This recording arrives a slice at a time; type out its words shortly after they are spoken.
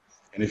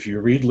And if you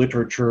read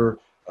literature,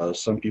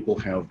 some people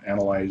have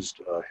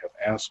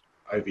asked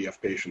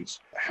IVF patients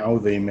how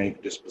they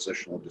make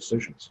dispositional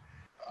decisions.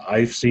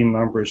 I've seen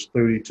numbers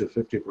 30 to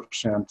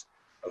 50%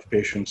 of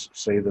patients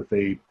say that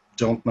they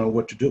don't know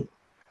what to do.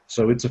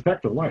 So it's a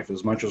fact of life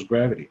as much as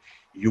gravity.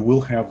 You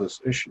will have this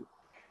issue.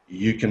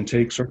 You can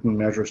take certain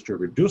measures to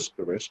reduce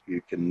the risk.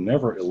 You can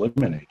never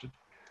eliminate it.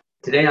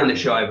 Today on the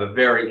show, I have a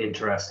very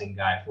interesting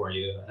guy for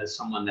you, as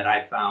someone that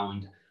I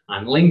found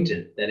on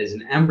LinkedIn that is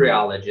an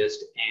embryologist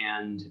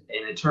and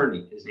an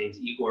attorney. His name's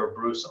Igor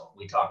Brusel.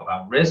 We talk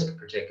about risk,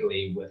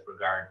 particularly with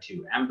regard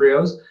to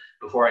embryos.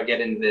 Before I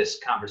get into this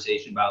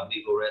conversation about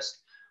legal risk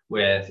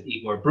with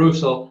Igor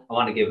Brusel, I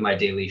want to give my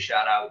daily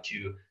shout out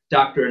to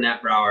Dr.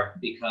 Annette Brower,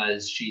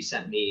 because she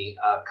sent me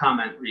a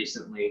comment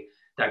recently.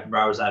 Dr.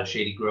 Brower's out of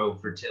Shady Grove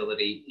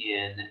Fertility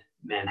in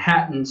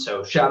Manhattan,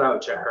 so shout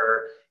out to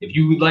her. If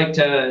you would like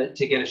to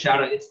get a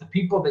shout out, it's the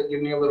people that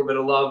give me a little bit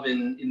of love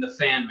in the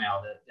fan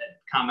mail that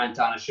comment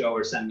on a show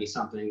or send me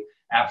something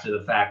after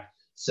the fact.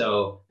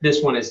 So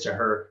this one is to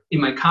her. In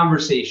my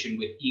conversation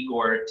with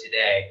Igor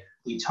today,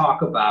 we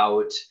talk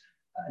about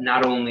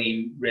not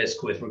only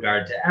risk with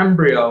regard to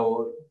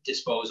embryo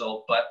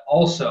disposal, but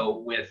also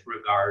with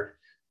regard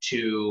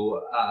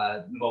to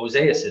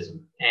mosaicism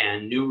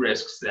and new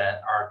risks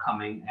that are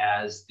coming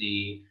as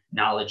the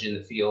knowledge in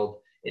the field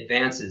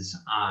advances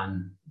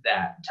on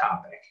that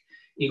topic.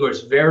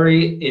 Igor's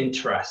very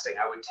interesting.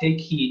 I would take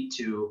heed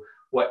to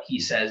what he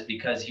says,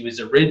 because he was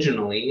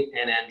originally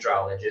an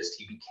andrologist.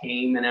 He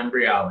became an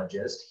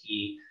embryologist.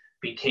 He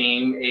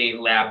became a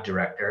lab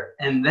director,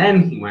 and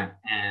then he went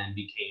and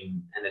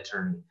became an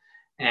attorney.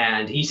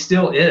 And he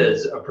still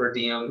is a per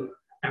diem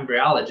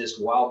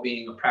embryologist while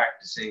being a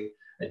practicing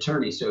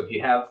attorney. So if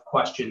you have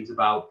questions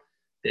about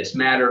this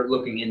matter,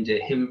 looking into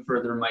him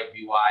further might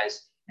be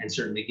wise, and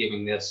certainly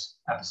giving this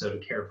episode a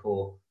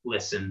careful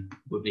listen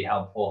would be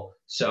helpful.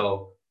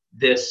 So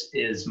this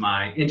is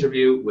my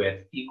interview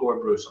with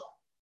Igor Brusel.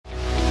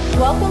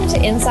 Welcome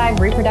to Inside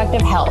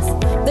Reproductive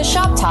Health, the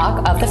shop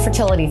talk of the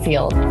fertility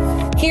field.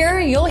 Here,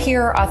 you'll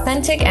hear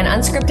authentic and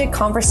unscripted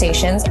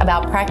conversations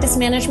about practice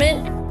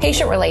management,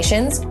 patient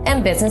relations,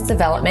 and business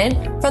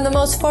development from the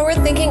most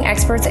forward-thinking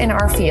experts in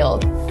our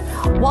field.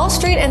 Wall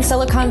Street and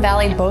Silicon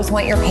Valley both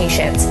want your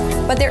patients,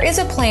 but there is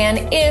a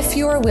plan if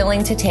you are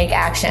willing to take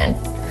action.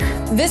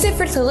 Visit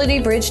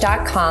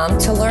fertilitybridge.com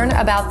to learn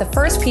about the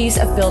first piece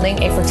of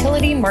building a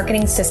fertility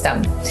marketing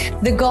system,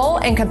 the goal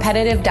and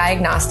competitive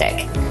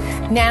diagnostic.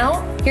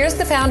 Now, here's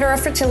the founder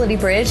of Fertility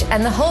Bridge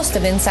and the host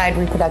of Inside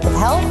Reproductive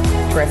Health,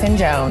 Griffin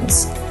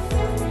Jones.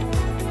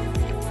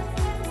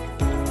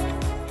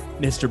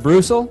 Mr.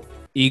 Brusel,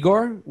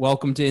 Igor,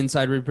 welcome to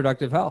Inside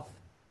Reproductive Health.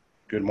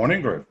 Good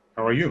morning, Griff.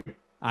 How are you?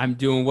 I'm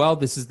doing well.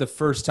 This is the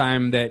first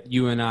time that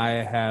you and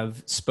I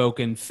have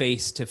spoken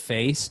face to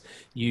face.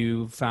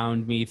 You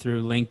found me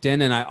through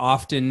LinkedIn, and I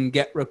often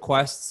get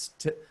requests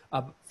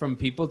from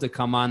people to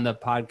come on the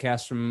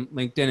podcast from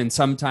LinkedIn. And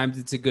sometimes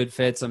it's a good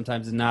fit,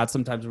 sometimes it's not.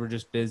 Sometimes we're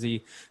just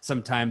busy.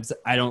 Sometimes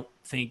I don't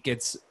think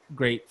it's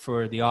great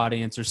for the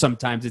audience, or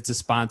sometimes it's a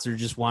sponsor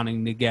just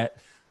wanting to get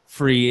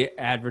free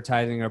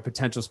advertising, or a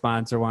potential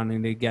sponsor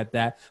wanting to get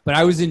that. But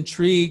I was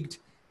intrigued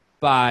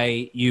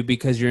by you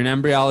because you're an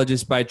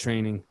embryologist by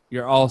training.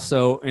 You're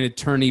also an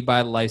attorney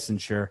by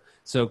licensure.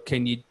 So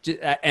can you,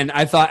 and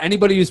I thought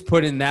anybody who's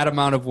put in that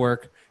amount of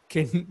work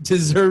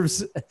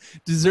deserves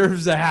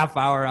a half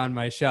hour on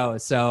my show.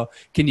 So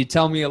can you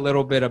tell me a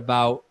little bit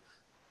about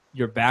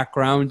your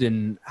background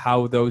and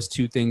how those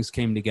two things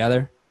came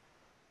together?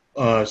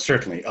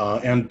 Certainly.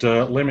 And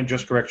let me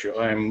just correct you.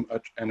 I'm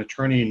an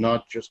attorney,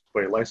 not just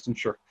by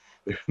licensure.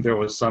 There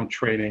was some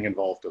training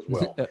involved as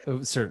well.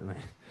 Certainly.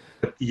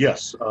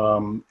 Yes,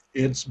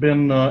 it's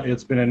been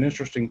an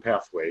interesting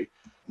pathway.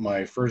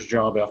 My first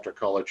job after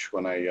college,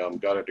 when I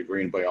got a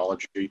degree in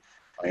biology,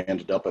 I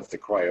ended up at the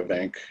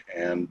cryobank,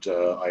 and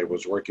I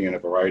was working in a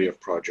variety of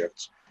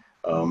projects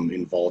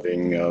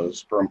involving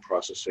sperm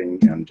processing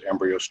and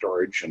embryo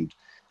storage and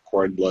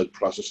cord blood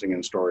processing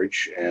and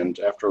storage. And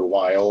after a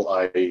while,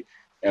 I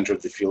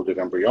entered the field of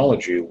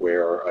embryology,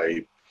 where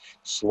I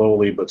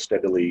slowly but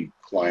steadily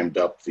climbed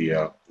up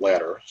the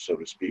ladder, so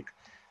to speak.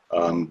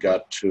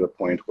 Got to a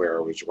point where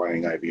I was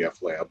running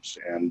IVF labs,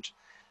 and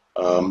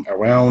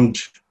around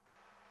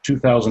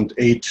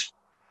 2008,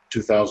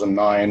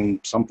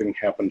 2009, something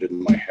happened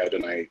in my head,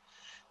 and I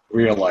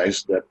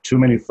realized that too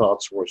many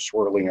thoughts were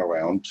swirling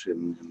around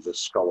in this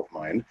skull of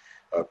mine,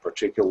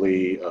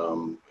 particularly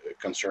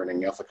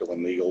concerning ethical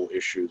and legal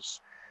issues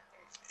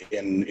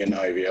in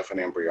IVF and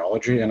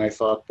embryology. And I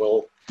thought,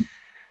 well,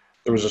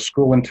 there was a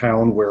school in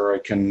town where I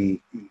can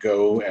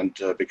go and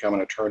become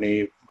an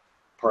attorney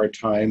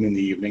part-time in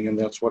the evening, and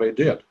that's what I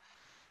did.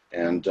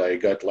 And I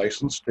got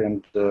licensed,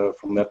 and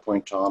from that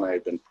point on,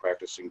 I've been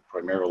practicing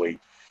primarily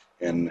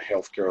in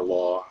healthcare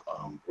law,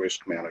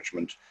 risk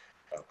management,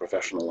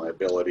 professional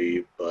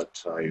liability,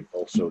 but I've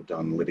also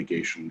done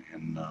litigation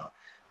in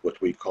what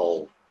we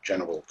call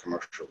general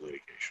commercial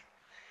litigation.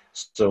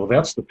 So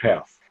that's the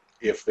path.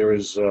 If there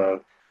is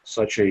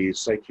such a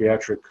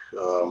psychiatric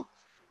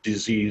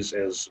disease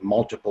as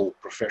multiple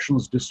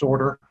professions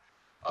disorder,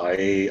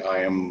 I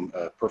am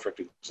a perfect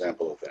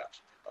example of that.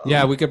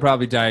 Yeah, we could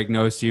probably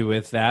diagnose you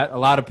with that. A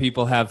lot of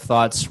people have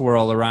thoughts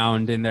swirl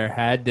around in their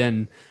head,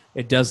 and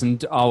it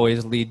doesn't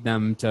always lead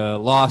them to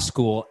law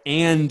school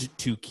and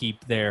to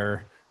keep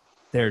their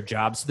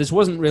jobs. So this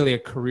wasn't really a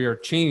career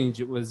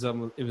change. It was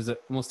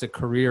almost a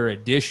career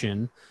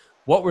addition.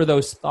 What were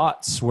those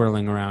thoughts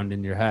swirling around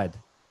in your head?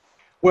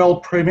 Well,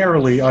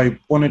 primarily, I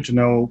wanted to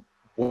know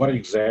what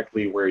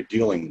exactly we're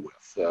dealing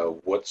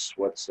with.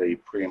 What's a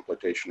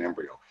pre-implantation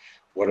embryo?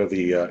 What are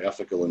the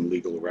ethical and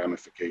legal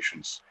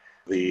ramifications?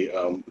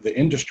 The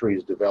industry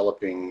is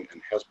developing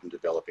and has been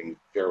developing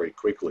very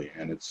quickly,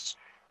 and it's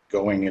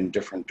going in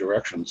different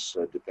directions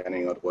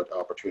depending on what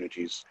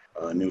opportunities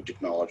new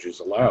technologies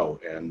allow.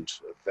 And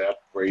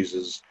that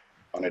raises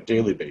on a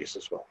daily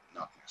basis, well,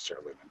 not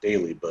necessarily on a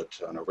daily, but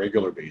on a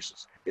regular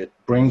basis, it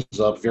brings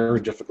up very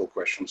difficult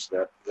questions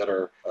that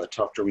are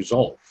tough to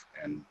resolve.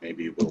 And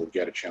maybe we'll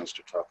get a chance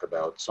to talk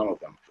about some of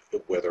them,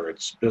 whether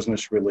it's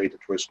business-related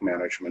risk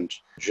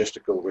management,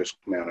 logistical risk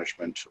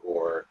management,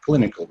 or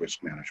clinical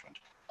risk management.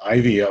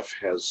 IVF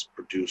has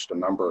produced a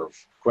number of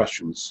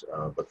questions,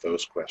 but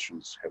those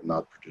questions have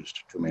not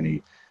produced too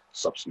many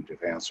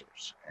substantive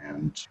answers.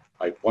 And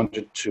I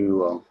wanted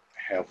to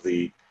have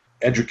the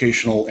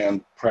educational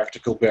and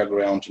practical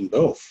background in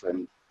both,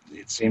 and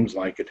it seems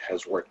like it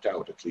has worked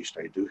out. At least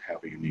I do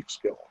have a unique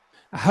skill.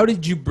 How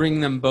did you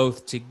bring them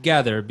both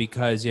together?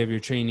 Because you have your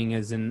training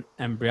as an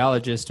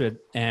embryologist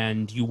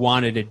and you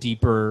wanted a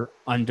deeper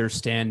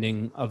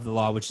understanding of the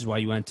law, which is why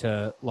you went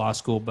to law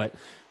school, but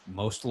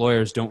most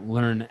lawyers don't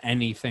learn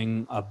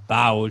anything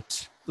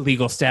about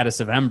legal status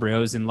of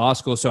embryos in law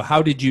school. So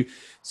how did you,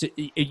 so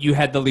you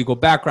had the legal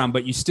background,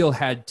 but you still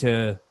had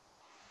to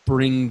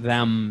bring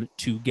them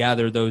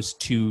together, those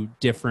two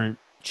different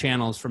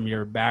channels from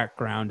your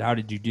background. How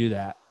did you do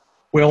that?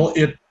 Well,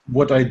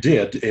 what I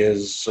did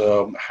is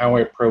how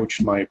I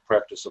approached my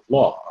practice of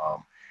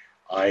law.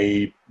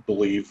 I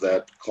believe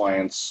that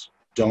clients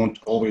don't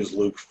always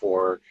look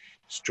for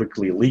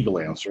strictly legal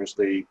answers.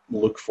 They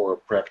look for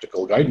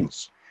practical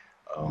guidance.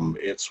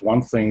 It's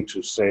one thing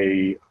to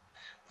say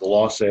the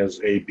law says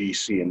A, B,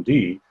 C, and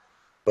D,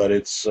 but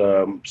it's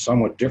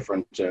somewhat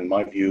different, in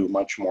my view,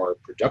 much more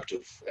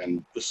productive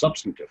and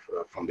substantive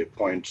from the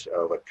point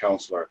of a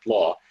counselor at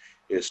law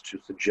is to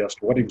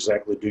suggest what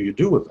exactly do you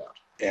do with that.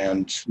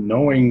 And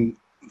knowing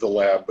the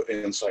lab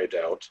inside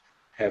out,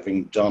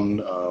 having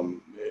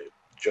done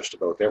just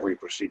about every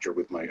procedure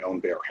with my own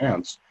bare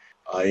hands,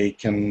 I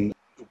can,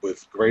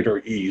 with greater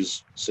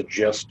ease,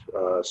 suggest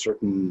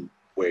certain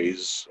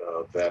ways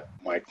that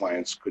my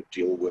clients could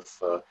deal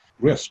with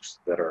risks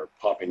that are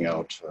popping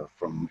out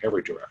from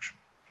every direction.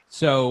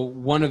 So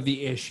one of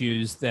the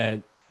issues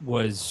that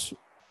was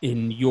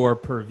in your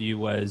purview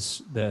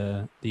was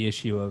the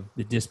issue of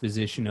the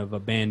disposition of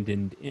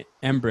abandoned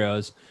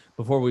embryos.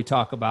 Before we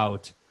talk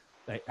about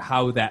like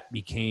how that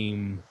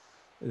became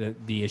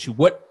the issue,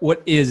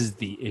 what is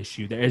the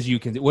issue there? As you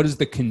can, what is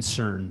the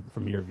concern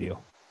from your view?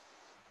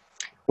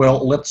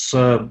 Well, let's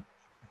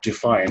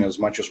define as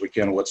much as we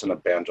can what's an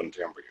abandoned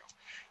embryo.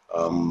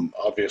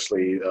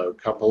 Obviously, a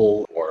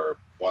couple or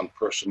one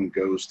person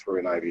goes through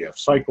an IVF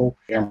cycle,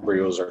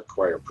 embryos are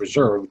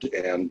cryopreserved,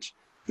 and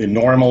the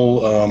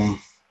normal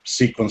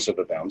sequence of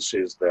events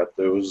is that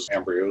those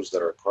embryos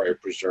that are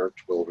cryopreserved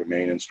will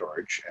remain in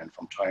storage, and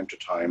from time to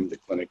time the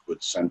clinic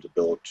would send a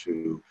bill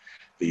to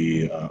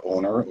the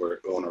owner or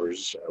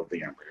owners of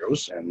the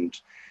embryos,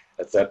 and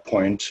at that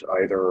point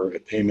either a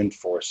payment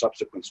for a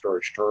subsequent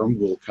storage term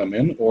will come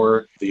in,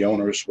 or the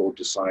owners will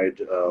decide,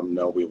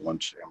 no, we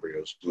want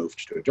embryos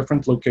moved to a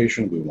different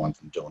location, we want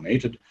them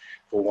donated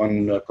for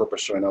one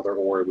purpose or another,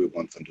 or we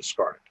want them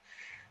discarded.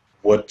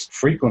 What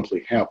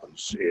frequently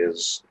happens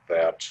is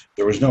that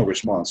there is no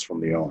response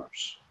from the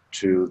owners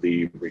to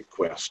the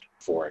request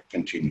for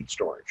continued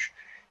storage.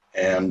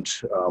 And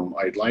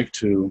I'd like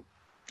to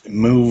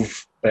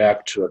move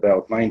back to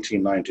about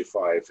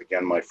 1995.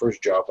 Again, my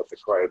first job at the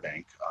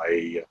cryobank.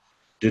 I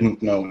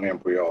didn't know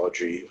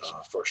embryology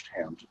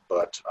firsthand,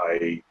 but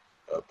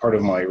part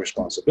of my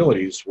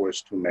responsibilities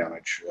was to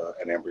manage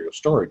an embryo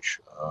storage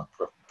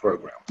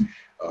program.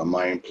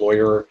 My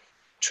employer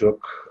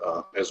took,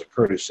 as a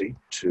courtesy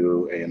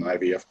to an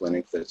IVF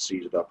clinic that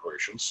ceased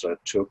operations,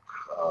 took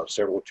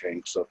several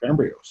tanks of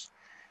embryos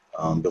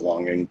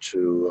belonging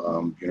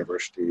to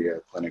university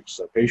clinics'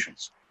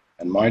 patients.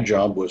 And my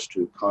job was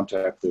to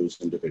contact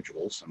those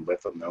individuals and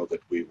let them know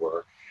that we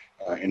were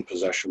in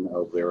possession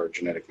of their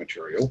genetic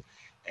material.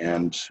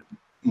 And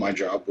my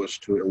job was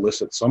to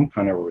elicit some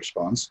kind of a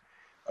response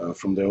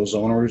from those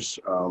owners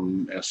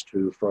as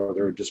to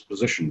further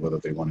disposition, whether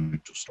they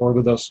wanted to store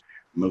with us,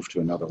 move to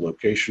another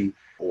location,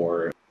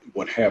 or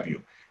what have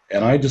you.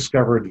 And I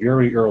discovered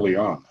very early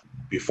on,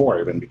 before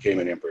I even became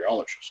an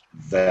embryologist,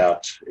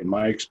 that in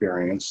my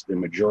experience, the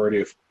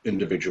majority of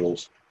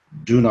individuals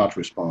do not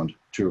respond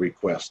to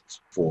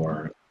requests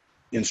for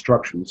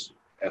instructions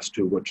as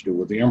to what to do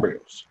with the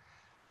embryos.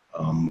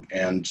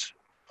 And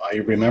I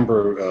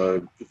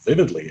remember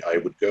vividly, I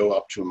would go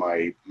up to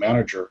my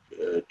manager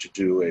to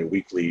do a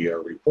weekly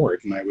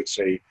report, and I would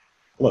say,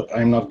 look,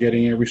 I'm not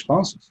getting any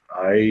responses.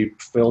 I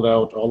filled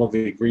out all of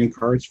the green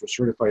cards for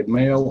certified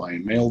mail. I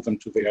mailed them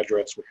to the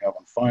address we have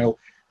on file.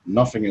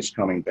 Nothing is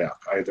coming back.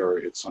 Either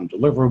it's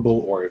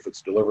undeliverable, or if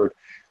it's delivered,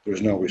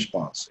 there's no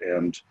response.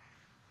 And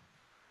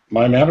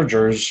my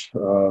managers,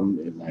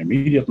 my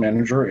immediate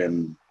manager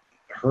and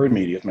her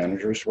immediate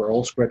managers were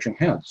all scratching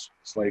heads.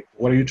 It's like,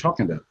 what are you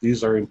talking about?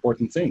 These are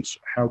important things.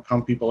 How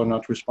come people are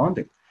not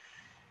responding?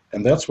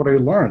 And that's what I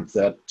learned,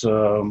 that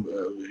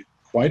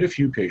quite a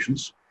few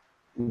patients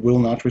will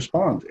not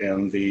respond,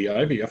 and the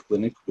IVF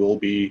clinic will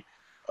be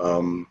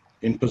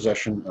in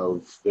possession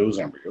of those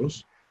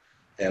embryos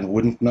and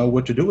wouldn't know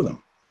what to do with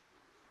them.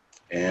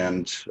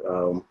 And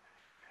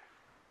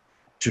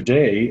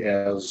today,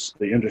 as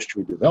the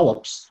industry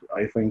develops,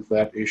 I think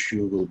that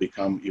issue will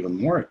become even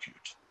more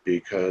acute,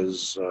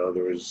 because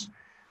there is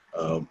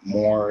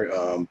more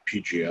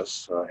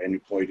PGS,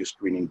 aneuploidy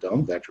screening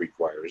done that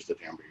requires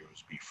that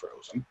embryos be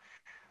frozen.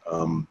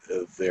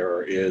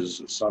 There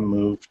is some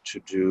move to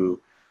do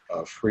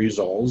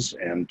freeze-alls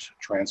and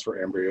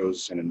transfer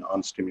embryos in an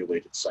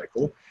unstimulated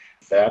cycle.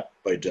 That,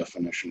 by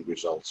definition,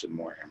 results in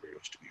more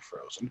embryos to be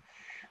frozen.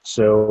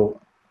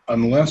 So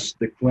unless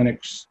the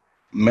clinics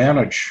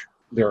manage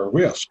their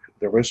risk,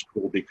 the risk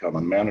will become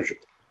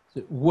unmanageable.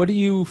 What do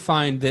you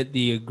find that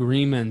the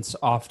agreements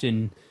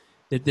often,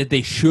 that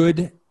they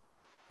should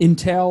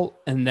entail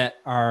and that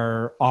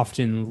are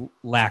often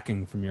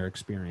lacking from your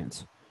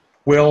experience?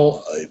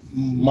 Well,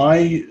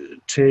 my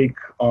take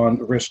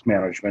on risk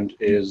management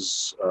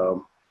is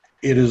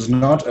it is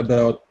not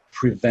about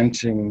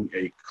preventing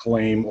a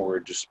claim or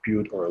a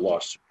dispute or a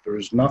lawsuit. There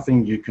is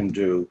nothing you can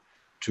do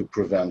to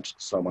prevent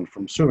someone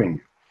from suing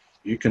you.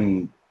 You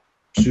can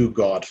sue,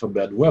 God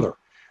forbid, whether.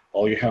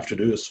 All you have to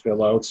do is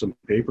fill out some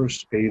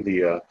papers, pay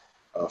the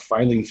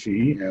filing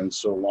fee, and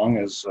so long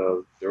as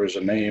there is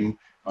a name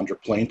under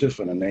plaintiff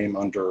and a name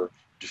under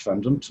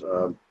defendant,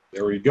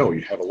 there you go,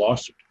 you have a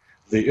lawsuit.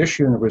 The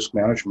issue in risk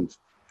management,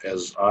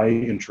 as I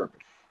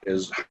interpret,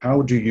 is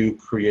how do you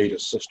create a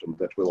system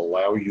that will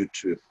allow you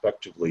to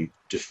effectively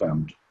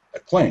defend a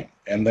claim?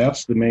 And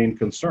that's the main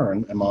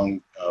concern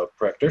among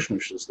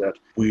practitioners, is that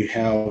we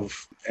have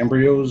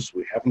embryos,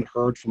 we haven't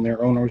heard from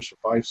their owners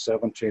for 5,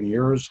 7, 10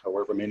 years,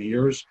 however many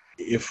years.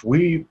 If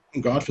we,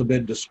 God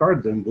forbid,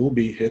 discard them, we'll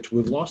be hit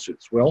with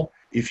lawsuits. Well,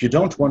 if you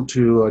don't want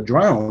to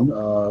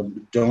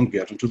drown, don't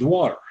get into the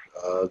water.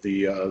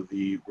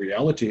 The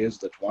reality is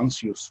that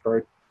once you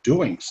start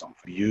doing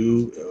something,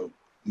 you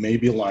may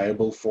be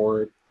liable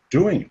for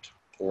doing it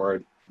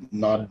or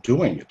not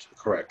doing it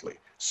correctly.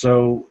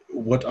 So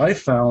what I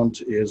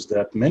found is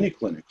that many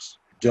clinics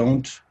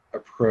don't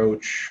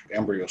approach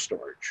embryo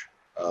storage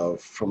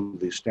from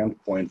the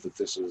standpoint that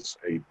this is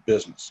a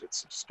business.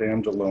 It's a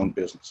standalone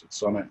business.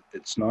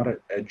 It's not an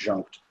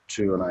adjunct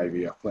to an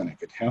IVF clinic.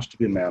 It has to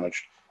be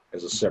managed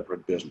as a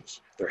separate business.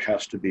 There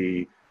has to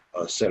be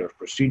a set of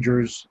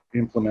procedures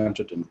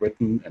implemented and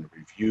written and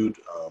reviewed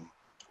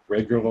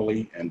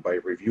regularly. And by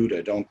reviewed,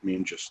 I don't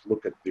mean just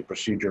look at the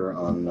procedure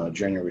on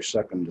January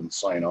 2nd and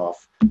sign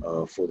off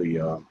for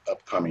the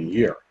upcoming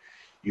year.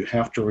 You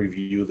have to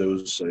review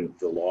those.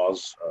 The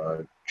laws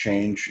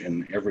change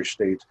in every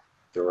state.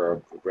 There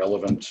are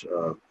relevant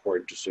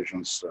court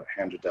decisions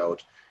handed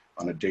out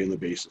on a daily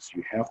basis.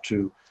 You have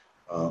to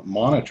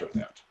monitor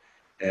that.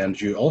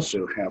 And you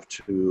also have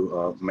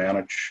to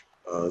manage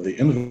the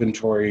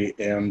inventory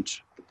and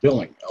the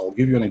billing. I'll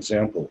give you an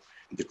example.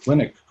 The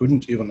clinic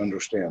couldn't even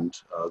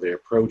understand, they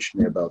approached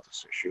me about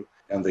this issue,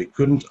 and they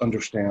couldn't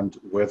understand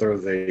whether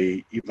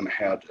they even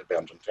had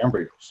abandoned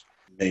embryos.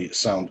 They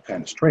sound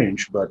kind of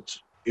strange, but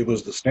it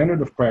was the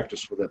standard of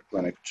practice for that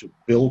clinic to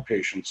bill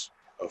patients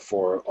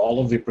for all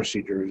of the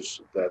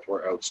procedures that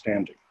were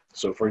outstanding.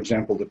 So, for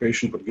example, the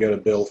patient would get a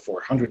bill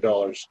for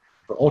 $100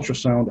 for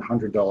ultrasound,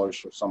 $100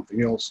 for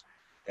something else,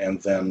 and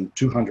then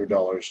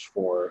 $200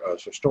 for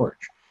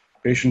storage.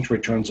 Patient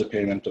returns a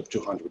payment of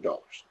 $200.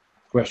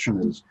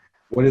 Question is,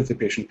 what did the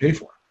patient pay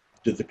for?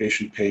 Did the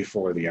patient pay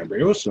for the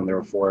embryos, and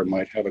therefore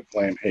might have a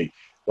claim, hey,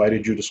 why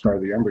did you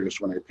discard the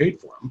embryos when I paid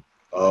for them?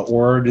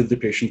 Or did the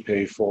patient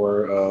pay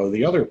for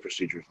the other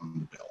procedures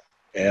on the bill?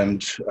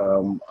 And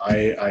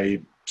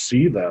I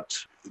see that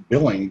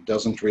billing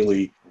doesn't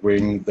really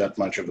ring that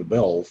much of a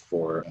bell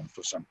for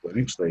some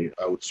clinics. They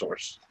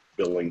outsource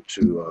billing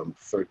to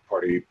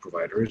third-party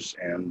providers,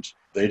 and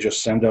they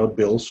just send out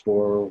bills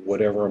for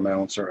whatever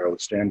amounts are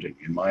outstanding.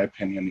 In my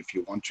opinion, if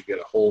you want to get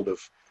a hold of,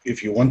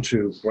 if you want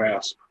to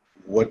grasp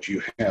what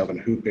you have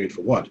and who paid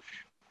for what,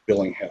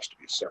 billing has to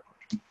be separate.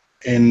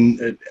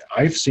 And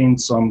I've seen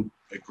some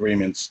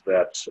agreements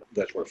that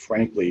were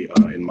frankly,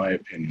 in my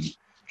opinion,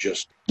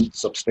 just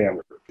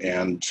substandard.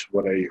 And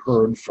what I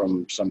heard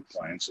from some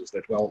clients is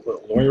that, well, the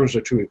lawyers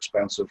are too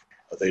expensive.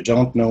 They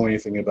don't know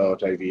anything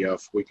about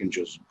IVF. We can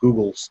just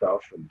Google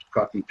stuff and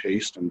cut and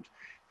paste, and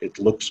it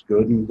looks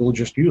good, and we'll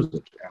just use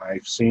it. And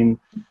I've seen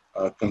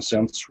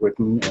consents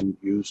written and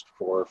used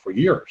for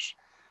years.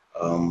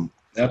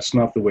 That's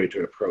not the way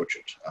to approach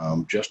it.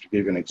 Just to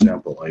give you an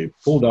example, I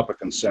pulled up a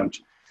consent,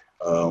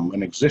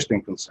 an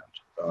existing consent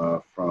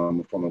from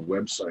a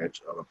website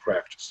of a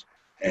practice,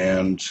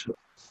 and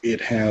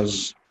it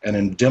has an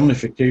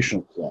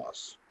indemnification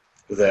clause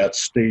that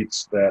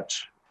states that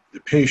the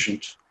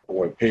patient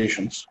or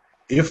patients,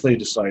 if they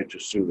decide to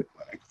sue the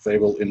clinic, they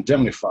will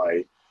indemnify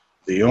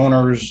the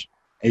owners,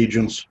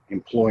 agents,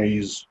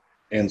 employees,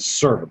 and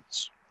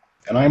servants.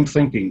 And I'm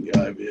thinking,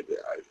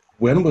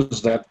 when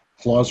was that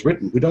clause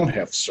written? We don't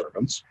have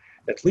servants.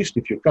 At least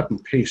if you cut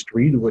and paste,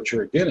 read what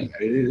you're getting.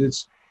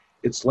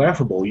 It's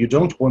laughable. You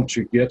don't want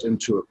to get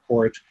into a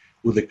court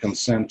with a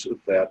consent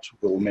that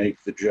will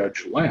make the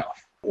judge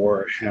laugh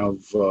or have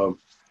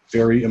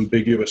very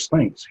ambiguous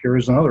things. Here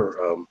is another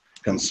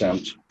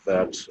consent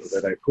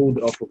that I pulled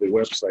off of the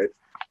website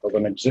of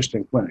an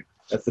existing clinic.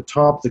 At the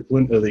top,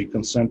 the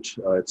consent,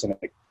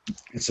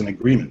 it's an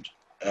agreement.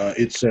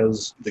 It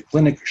says the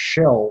clinic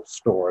shall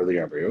store the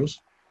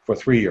embryos for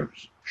 3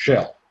 years.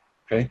 Shall.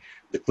 Okay.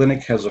 The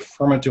clinic has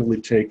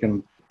affirmatively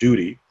taken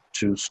duty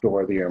to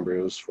store the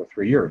embryos for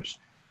 3 years.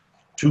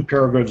 2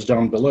 paragraphs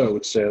down below,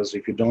 it says,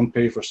 if you don't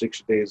pay for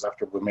 60 days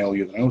after we mail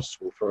you the notice,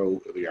 we'll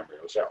throw the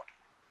embryos out.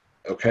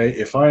 Okay,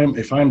 if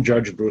I'm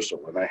Judge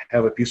Brussel and I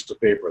have a piece of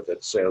paper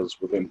that says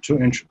within 2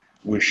 inches,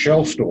 we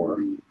shall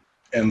store,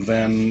 and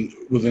then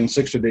within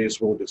 60 days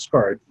we'll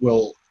discard,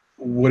 well,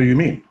 what do you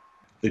mean?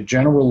 The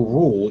general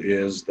rule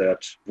is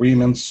that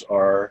agreements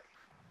are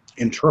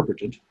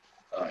interpreted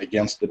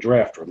against the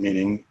drafter,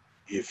 meaning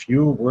if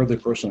you were the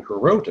person who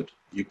wrote it,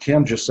 you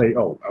can't just say,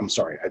 oh, I'm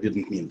sorry, I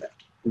didn't mean that.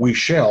 We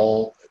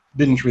shall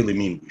didn't really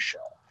mean we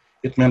shall.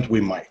 It meant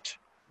we might.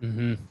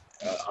 Mm-hmm.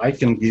 I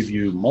can give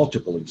you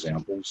multiple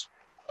examples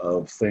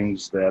of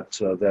things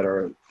that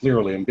are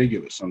clearly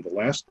ambiguous. And the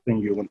last thing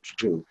you want to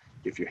do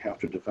if you have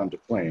to defend a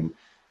claim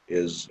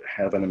is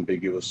have an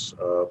ambiguous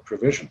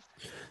provision.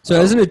 So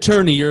as an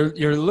attorney,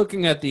 you're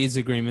looking at these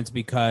agreements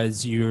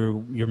because you're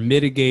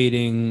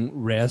mitigating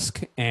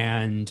risk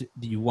and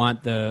you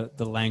want the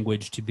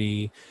language to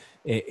be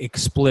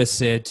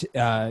explicit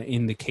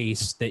in the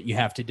case that you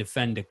have to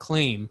defend a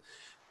claim.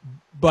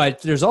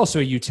 But there's also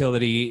a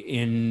utility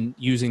in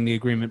using the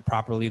agreement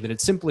properly, that it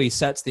simply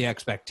sets the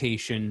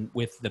expectation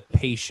with the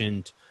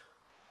patient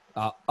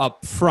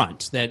up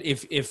front, that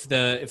if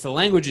the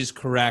language is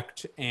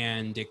correct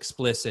and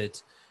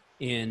explicit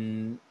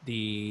in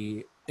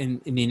the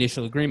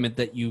initial agreement,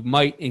 that you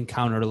might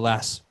encounter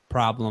less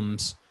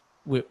problems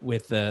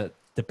with the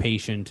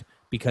patient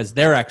because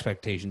their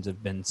expectations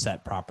have been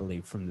set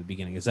properly from the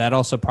beginning. Is that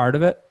also part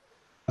of it?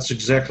 That's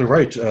exactly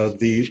right.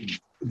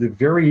 The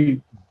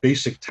very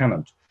basic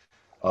tenet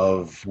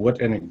of what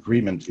an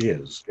agreement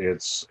is,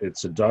 it's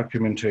a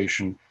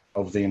documentation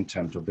of the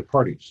intent of the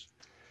parties.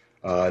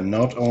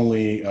 Not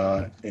only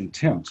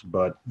intent,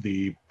 but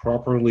the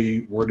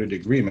properly worded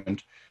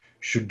agreement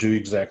should do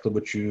exactly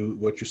what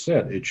you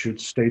said. It should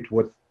state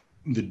what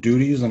the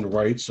duties and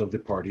rights of the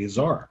parties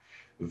are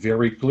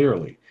very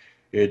clearly.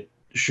 It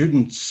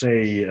shouldn't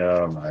say,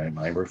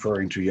 I'm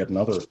referring to yet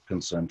another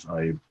consent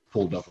I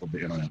pulled up of the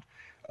internet.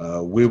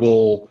 We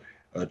will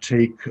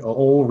take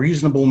all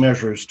reasonable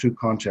measures to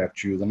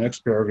contact you. The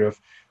next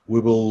paragraph, we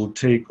will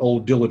take all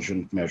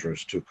diligent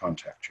measures to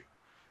contact you.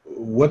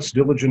 What's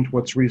diligent,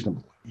 what's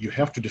reasonable? You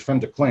have to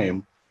defend a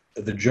claim.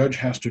 The judge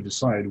has to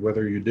decide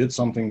whether you did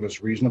something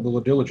that's reasonable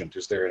or diligent.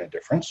 Is there any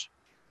difference?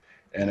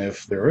 And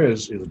if there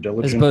is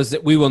diligent... I suppose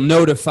that we will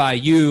notify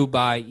you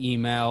by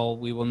email,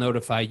 we will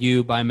notify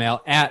you by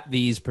mail at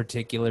these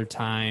particular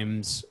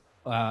times.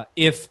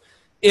 If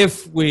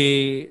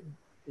we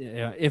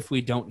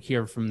don't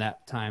hear from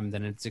that time,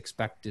 then it's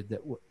expected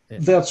that...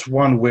 That's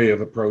one way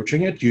of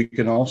approaching it. You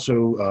can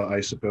also,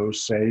 I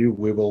suppose, say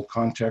we will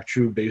contact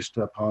you based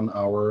upon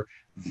our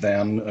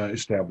then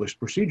established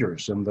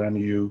procedures. And then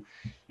you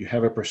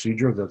have a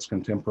procedure that's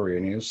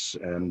contemporaneous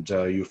and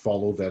you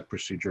follow that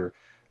procedure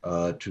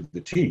to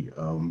the T.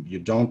 You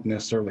don't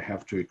necessarily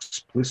have to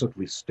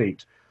explicitly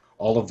state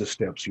all of the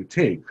steps you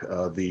take.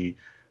 The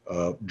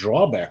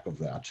drawback of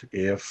that,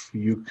 if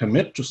you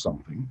commit to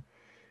something,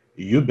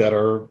 you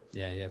better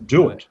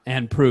do it.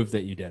 And prove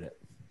that you did it.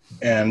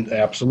 And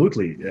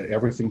absolutely,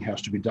 everything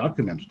has to be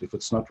documented. If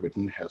it's not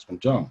written, it has been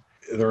done.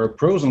 There are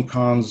pros and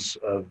cons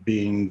of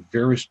being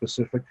very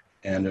specific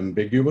and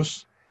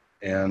ambiguous,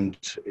 and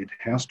it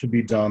has to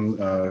be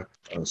done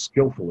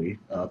skillfully,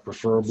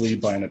 preferably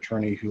by an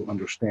attorney who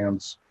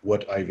understands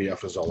what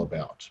IVF is all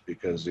about.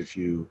 Because if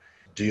you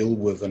deal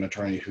with an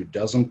attorney who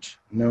doesn't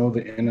know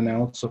the in and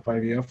outs of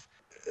IVF,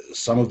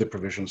 some of the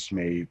provisions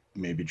may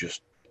be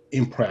just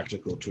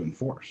impractical to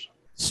enforce.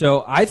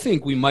 So I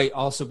think we might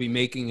also be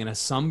making an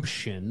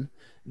assumption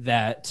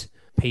that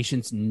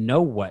patients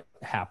know what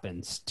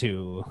happens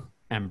to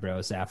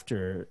embryos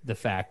after the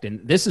fact.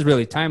 And this is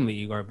really timely,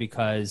 Igor,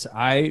 because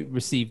I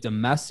received a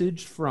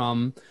message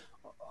from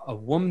a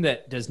woman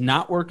that does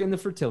not work in the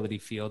fertility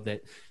field,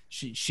 that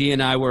she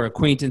and I were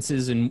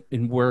acquaintances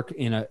in work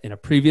in a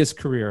previous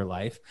career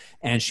life,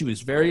 and she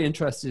was very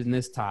interested in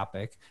this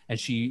topic, and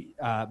she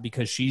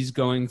because she's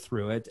going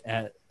through it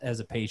as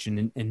a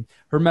patient, and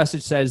her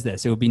message says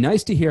this: it would be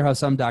nice to hear how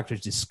some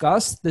doctors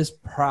discuss this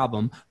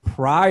problem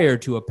prior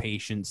to a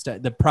patient.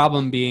 The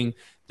problem being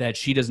that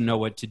she doesn't know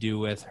what to do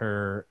with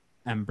her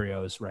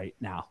embryos right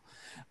now,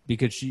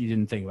 because she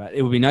didn't think about it.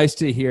 It would be nice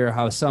to hear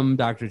how some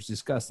doctors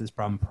discuss this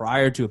problem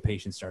prior to a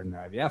patient starting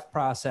their IVF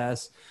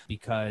process,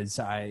 because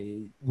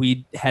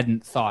we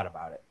hadn't thought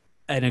about it.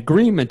 An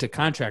agreement, a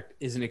contract,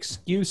 is an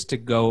excuse to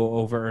go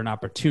over an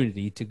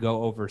opportunity to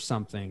go over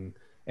something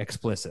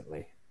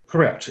explicitly.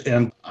 Correct.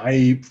 And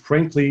I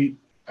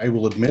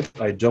will admit,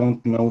 I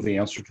don't know the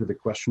answer to the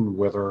question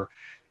whether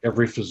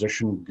every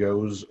physician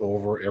goes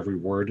over every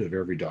word of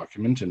every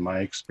document. In my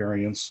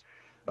experience,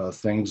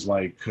 things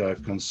like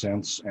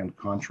consents and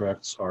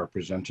contracts are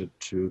presented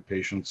to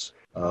patients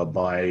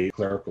by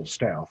clerical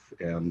staff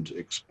and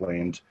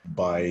explained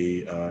by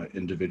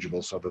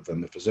individuals other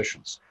than the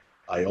physicians.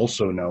 I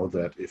also know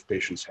that if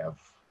patients have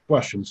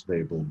questions,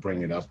 they will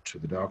bring it up to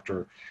the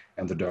doctor,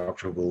 and the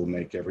doctor will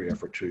make every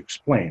effort to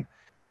explain.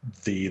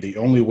 The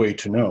only way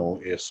to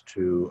know is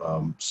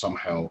to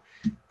somehow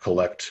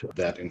collect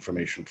that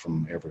information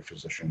from every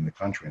physician in the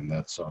country, and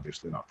that's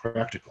obviously not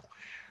practical.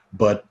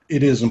 But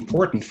it is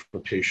important for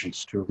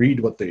patients to read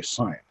what they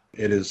sign.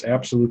 It is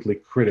absolutely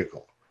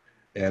critical.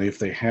 And if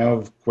they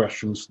have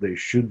questions, they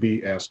should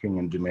be asking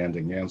and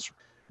demanding answers,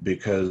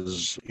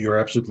 because you're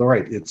absolutely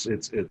right.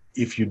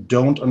 If you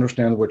don't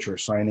understand what you're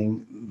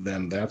signing,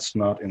 then that's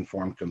not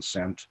informed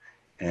consent,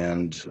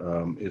 and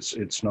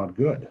it's not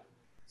good.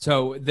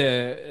 So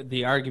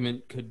the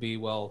argument could be,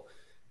 well,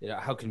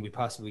 how can we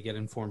possibly get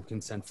informed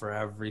consent for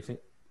everything?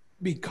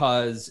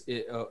 Because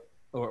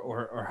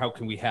or how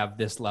can we have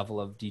this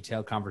level of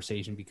detailed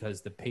conversation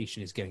because the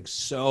patient is getting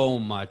so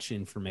much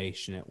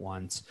information at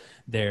once,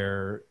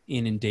 they're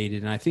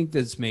inundated. And I think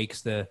this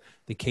makes the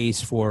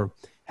case for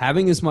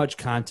having as much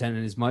content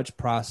and as much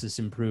process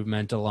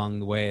improvement along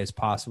the way as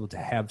possible to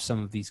have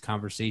some of these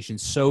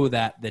conversations, so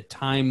that the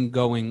time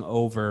going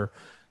over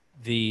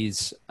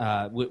these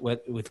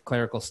with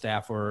clerical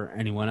staff or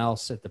anyone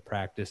else at the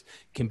practice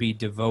can be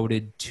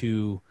devoted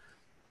to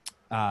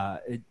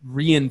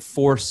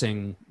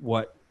reinforcing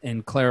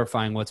and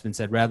clarifying what's been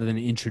said, rather than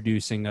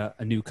introducing a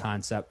new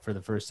concept for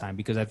the first time.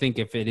 Because I think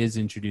if it is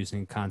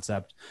introducing a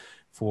concept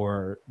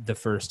for the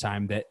first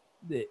time, that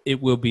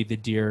it will be the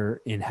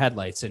deer in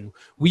headlights. And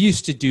we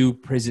used to do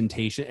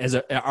presentation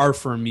our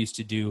firm used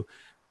to do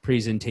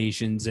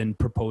presentations and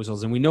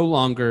proposals, and we no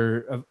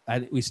longer,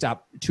 we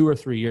stopped 2 or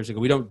 3 years ago.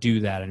 We don't do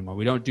that anymore.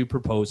 We don't do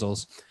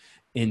proposals.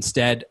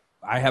 Instead,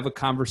 I have a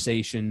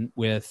conversation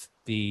with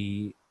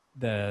the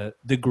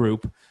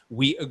group.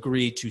 We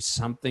agree to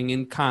something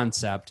in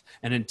concept,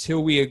 and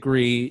until we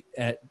agree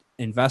at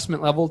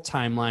investment level,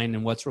 timeline,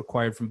 and what's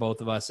required from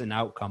both of us and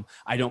outcome,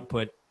 I don't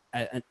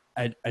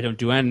don't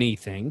do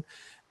anything.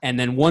 And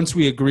then once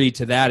we agree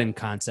to that in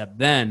concept,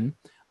 then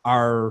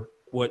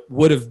what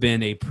would have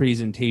been a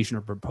presentation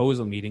or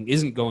proposal meeting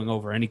isn't going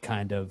over any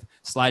kind of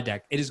slide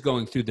deck. It is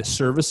going through the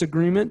service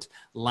agreement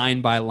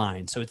line by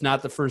line. So it's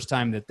not the first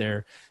time that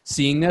they're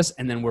seeing this,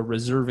 and then we're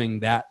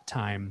reserving that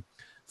time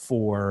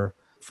for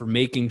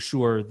making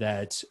sure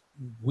that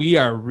we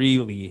are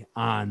really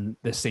on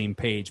the same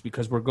page,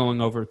 because we're going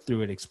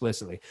through it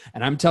explicitly.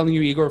 And I'm telling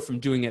you, Igor, from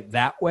doing it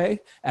that way,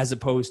 as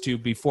opposed to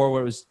before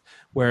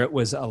where it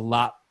was a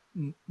lot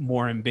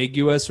more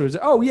ambiguous, or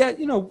we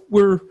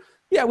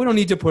don't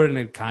need to put it in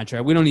a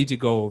contract. We don't need to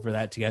go over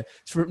that together.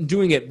 So from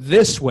doing it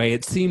this way,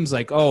 it seems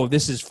like,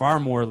 this is far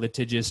more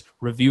litigious,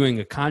 reviewing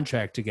a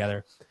contract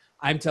together.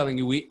 I'm telling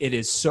you, it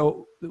is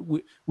so,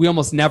 we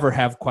almost never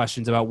have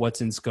questions about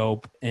what's in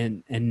scope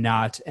and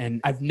not.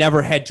 And I've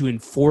never had to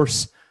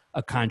enforce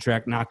a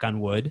contract, knock on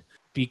wood,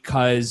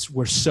 because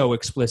we're so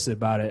explicit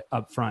about it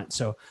up front.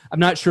 So I'm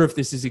not sure if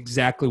this is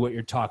exactly what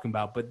you're talking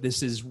about, but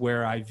this is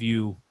where I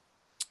view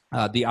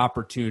the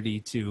opportunity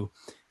to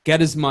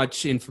get as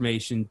much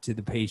information to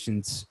the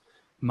patient's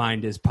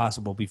mind as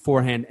possible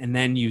beforehand, and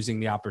then using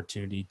the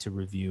opportunity to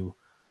review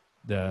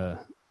the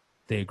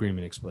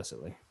agreement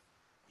explicitly.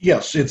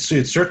 Yes, it's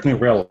certainly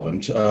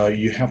relevant.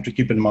 You have to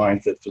keep in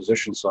mind that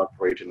physicians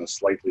operate in a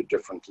slightly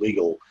different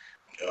legal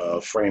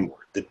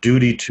framework. The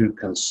duty to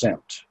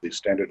consent, the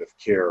standard of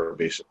care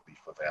basically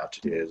for that,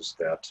 is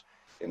that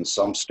in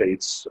some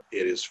states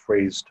it is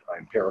phrased,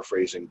 I'm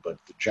paraphrasing, but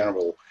the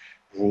general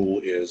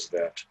rule is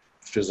that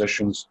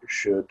physicians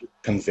should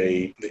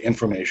convey the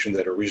information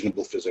that a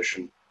reasonable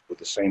physician with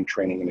the same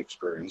training and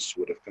experience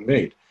would have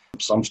conveyed.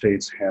 Some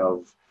states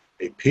have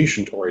a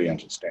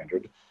patient-oriented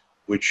standard,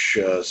 which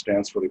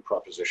stands for the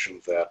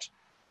proposition that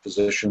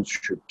physicians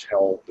should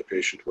tell the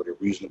patient what a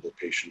reasonable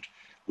patient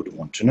would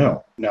want to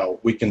know. Now,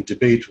 we can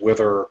debate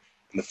whether,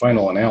 in the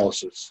final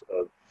analysis,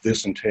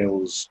 this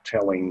entails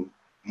telling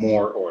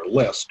more or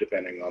less,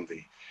 depending on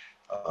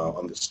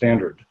the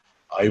standard.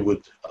 I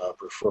would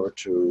prefer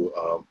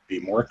to be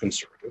more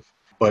conservative,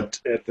 but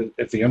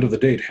at the end of the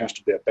day, it has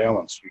to be a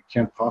balance. You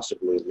can't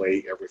possibly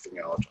lay everything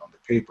out on the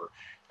paper.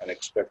 and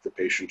expect the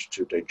patient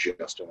to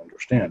digest and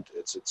understand.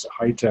 It's a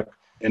high-tech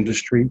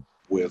industry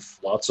with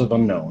lots of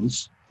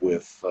unknowns,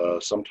 with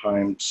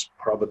sometimes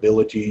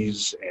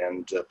probabilities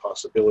and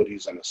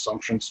possibilities and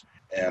assumptions,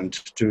 and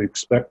to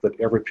expect that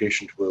every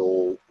patient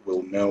will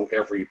know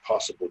every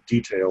possible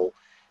detail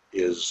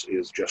is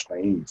just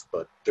naive.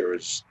 But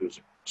there's a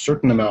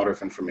certain amount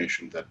of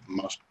information that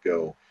must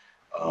go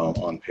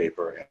on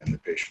paper, and the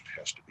patient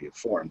has to be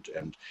informed.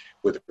 And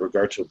with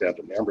regard to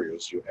abandoned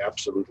embryos, you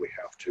absolutely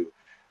have to,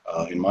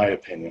 in my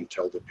opinion,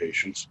 tell the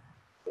patients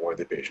or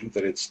the patient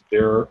that it's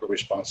their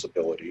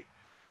responsibility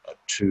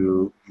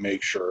to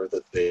make sure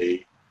that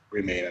they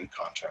remain in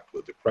contact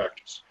with the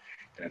practice.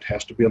 And it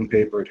has to be on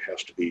paper, it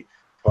has to be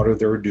part of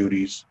their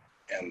duties,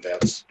 and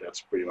that's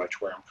pretty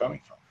much where I'm coming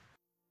from.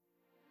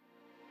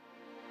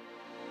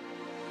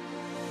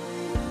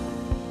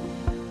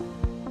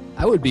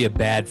 I would be a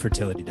bad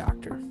fertility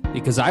doctor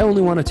because I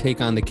only want to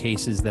take on the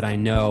cases that I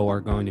know are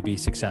going to be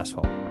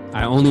successful.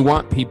 I only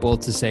want people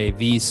to say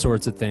these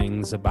sorts of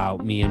things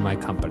about me and my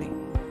company,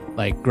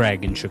 like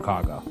Greg in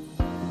Chicago.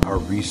 Our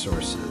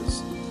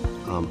resources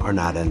are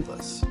not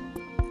endless.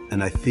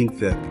 And I think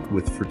that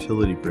with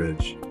Fertility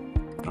Bridge,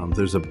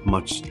 there's a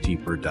much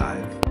deeper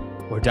dive.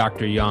 Or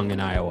Dr. Young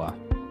in Iowa.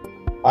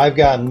 I've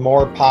gotten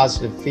more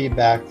positive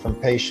feedback from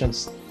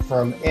patients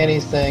from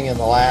anything in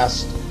the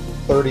last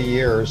 30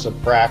 years of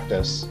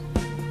practice.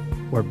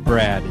 Or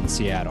Brad in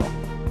Seattle.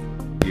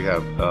 You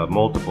have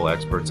multiple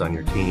experts on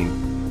your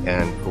team,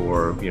 and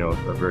for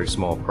a very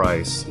small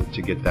price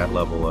to get that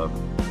level of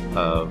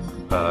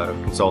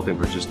consulting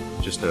for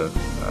just a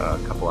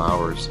couple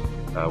hours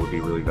would be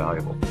really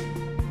valuable.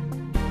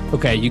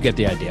 Okay, you get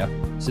the idea.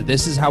 So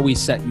this is how we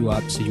set you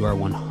up so you are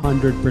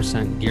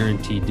 100%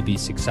 guaranteed to be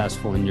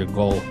successful in your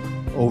goal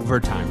over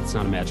time. It's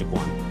not a magic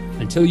wand.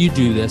 Until you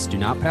do this, do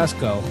not pass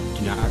go,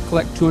 do not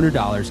collect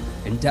 $200,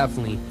 and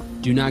definitely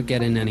do not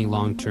get in any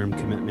long-term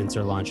commitments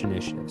or launch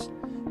initiatives.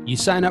 You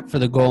sign up for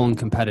the Goal and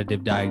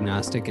Competitive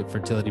Diagnostic at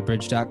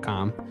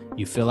fertilitybridge.com.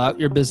 You fill out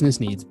your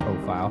business needs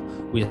profile.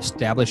 We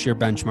establish your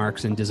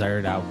benchmarks and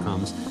desired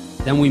outcomes.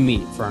 Then we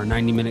meet for our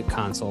 90-minute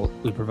consult.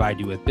 We provide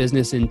you with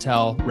business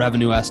intel,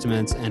 revenue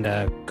estimates, and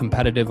a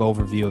competitive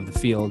overview of the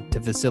field to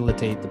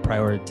facilitate the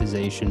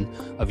prioritization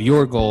of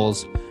your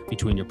goals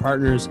between your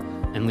partners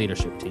and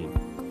leadership team.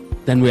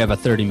 Then we have a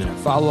 30-minute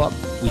follow-up.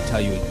 We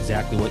tell you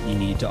exactly what you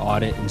need to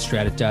audit and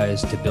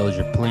strategize to build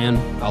your plan.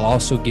 I'll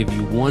also give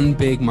you one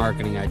big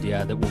marketing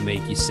idea that will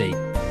make you say,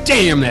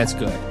 damn, that's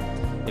good.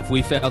 If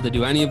we fail to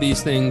do any of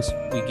these things,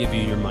 we give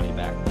you your money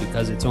back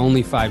because it's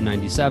only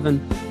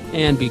 $5.97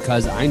 and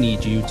because I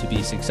need you to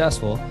be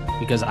successful,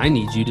 because I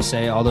need you to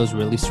say all those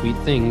really sweet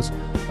things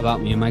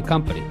about me and my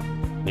company.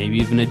 Maybe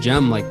even a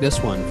gem like this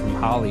one from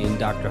Holly and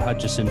Dr.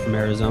 Hutchison from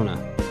Arizona.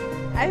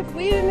 If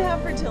we didn't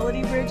have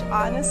Fertility Bridge,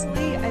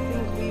 honestly, I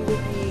think we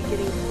would be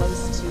getting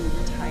close to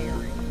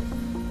retiring.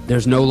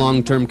 There's no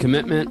long-term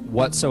commitment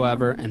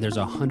whatsoever, and there's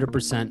a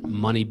 100%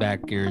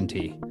 money-back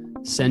guarantee.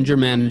 Send your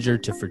manager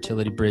to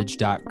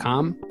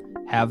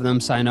fertilitybridge.com, have them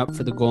sign up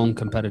for the Goal and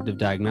Competitive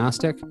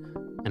Diagnostic,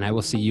 and I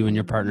will see you and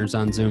your partners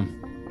on Zoom.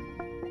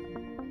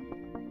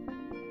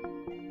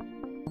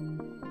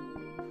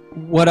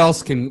 What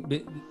else can,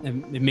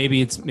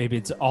 maybe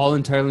it's all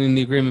entirely in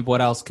the agreement,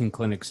 what else can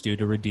clinics do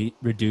to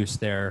reduce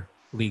their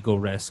legal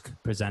risk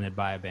presented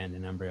by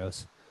abandoned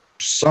embryos?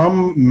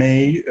 Some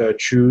may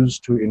choose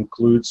to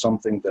include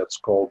something that's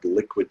called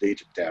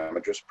liquidated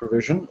damages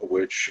provision,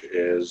 which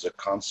is a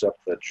concept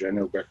that's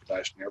generally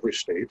recognized in every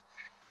state.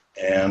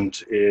 And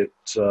it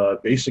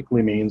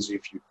basically means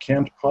if you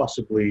can't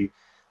possibly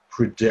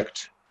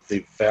predict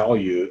the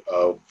value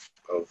of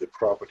the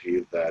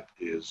property that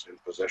is in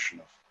possession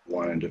of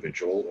one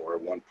individual or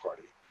one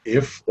party,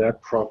 if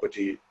that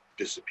property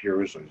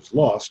disappears or is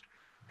lost,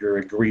 you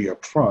agree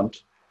up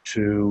front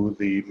to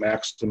the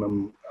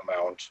maximum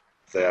amount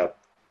that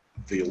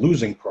the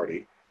losing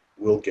party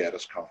will get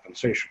as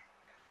compensation.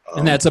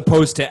 And that's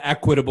opposed to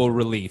equitable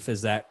relief.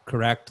 Is that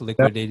correct?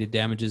 Liquidated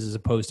damages as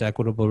opposed to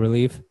equitable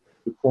relief?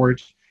 The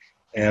court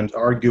and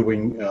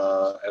arguing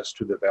as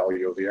to the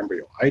value of the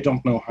embryo. I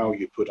don't know how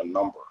you put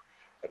a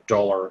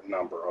dollar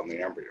number on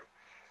the embryo.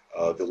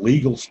 The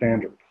legal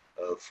standard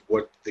of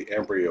what the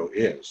embryo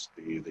is,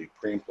 the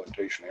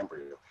pre-implantation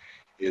embryo,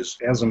 is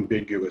as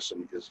ambiguous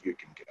as you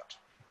can get.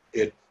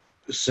 It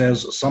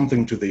says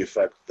something to the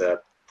effect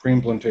that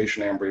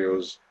pre-implantation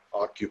embryos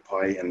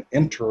occupy an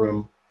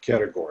interim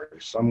category,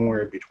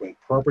 somewhere between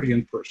property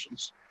and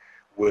persons,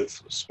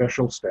 with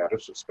special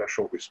status and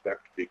special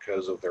respect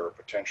because of their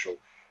potential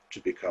to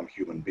become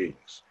human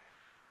beings.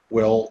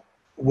 Well,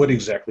 what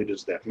exactly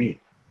does that mean?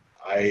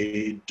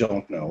 I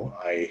don't know.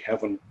 I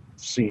haven't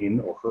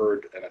seen or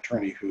heard an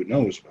attorney who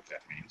knows what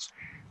that means.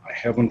 I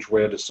haven't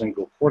read a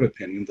single court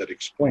opinion that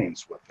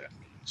explains what that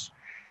means.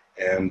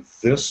 And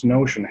this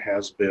notion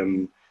has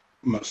been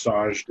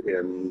massaged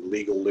in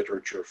legal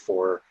literature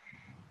for,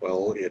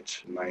 well,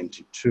 it's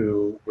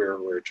 92, where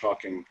we're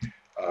talking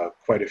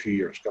quite a few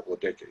years, a couple of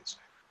decades.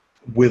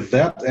 With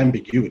that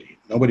ambiguity,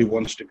 nobody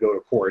wants to go to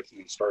court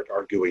and start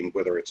arguing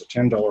whether it's a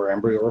 $10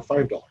 embryo or a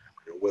 $5 embryo.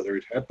 whether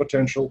it had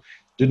potential,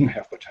 didn't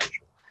have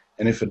potential.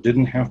 And if it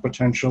didn't have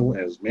potential,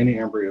 as many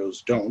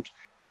embryos don't,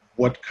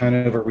 what kind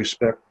of a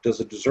respect does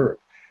it deserve?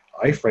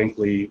 I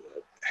frankly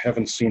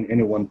haven't seen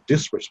anyone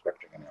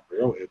disrespecting an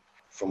embryo.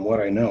 From what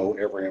I know,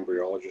 every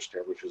embryologist,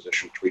 every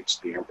physician treats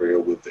the embryo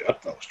with the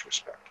utmost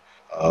respect.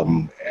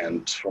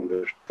 And from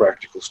the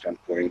practical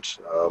standpoint,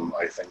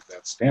 I think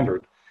that's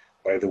standard.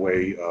 By the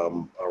way,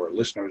 our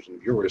listeners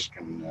and viewers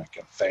can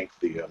thank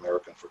the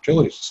American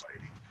Fertility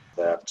Society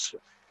that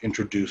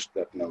introduced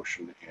that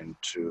notion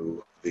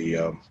into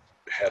the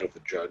head of the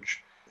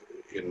judge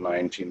in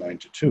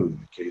 1992, in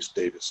the case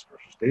Davis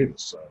versus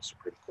Davis,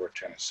 Supreme Court,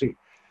 Tennessee.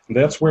 And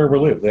that's where we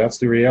live. That's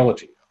the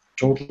reality.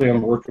 Totally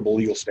unworkable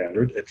legal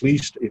standard. At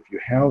least if you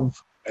have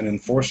an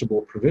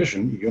enforceable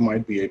provision, you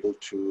might be able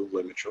to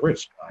limit your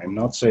risk. I'm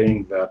not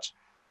saying that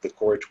the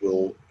court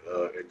will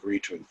agree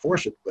to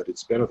enforce it, but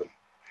it's better than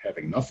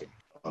having nothing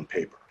on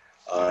paper.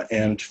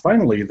 And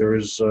finally, there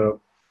is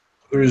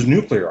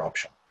nuclear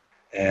option.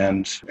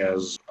 And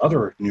as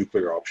other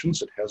nuclear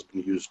options, it has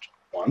been used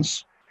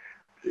once,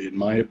 in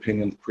my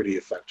opinion, pretty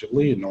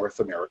effectively in North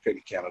America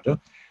and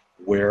Canada,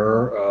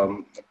 where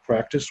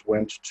practice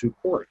went to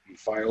court and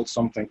filed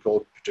something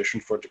called petition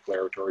for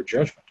declaratory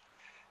judgment.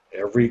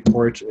 Every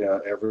court,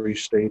 every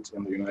state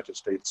in the United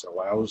States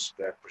allows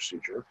that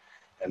procedure.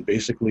 And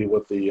basically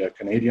what the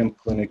Canadian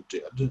clinic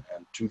did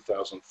in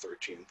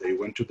 2013, they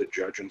went to the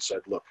judge and said,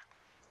 look,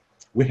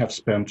 we have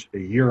spent a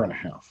year and a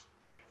half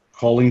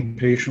calling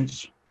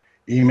patients,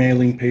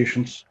 emailing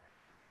patients,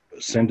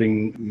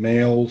 sending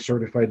mail,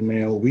 certified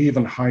mail. We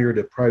even hired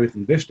a private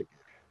investigator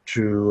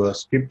to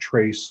skip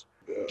trace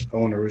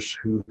owners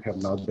who have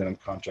not been in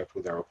contact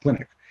with our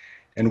clinic.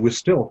 And we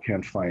still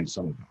can't find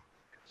some of them.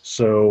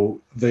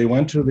 So they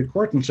went to the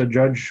court and said,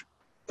 Judge,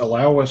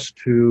 allow us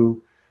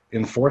to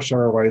enforce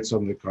our rights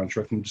under the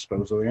contract and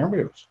dispose of the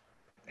embryos.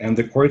 And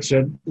the court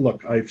said,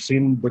 look, I've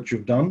seen what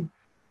you've done.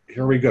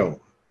 Here we go.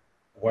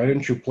 Why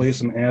don't you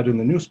place an ad in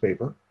the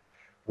newspaper?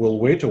 We'll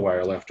wait a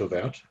while after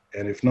that.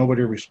 And if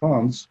nobody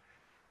responds,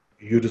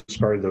 you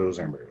discard those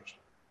embryos.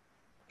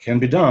 Can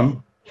be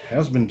done,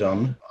 has been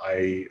done.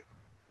 I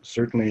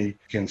certainly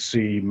can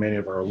see many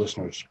of our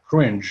listeners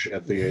cringe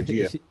at the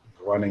idea of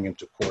running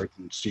into court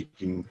and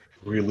seeking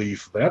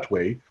relief that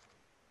way.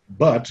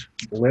 But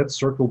let's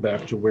circle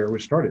back to where we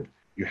started.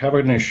 You have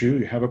an issue,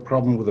 you have a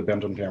problem with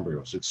abandoned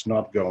embryos. It's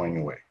not going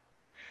away.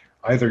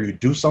 Either you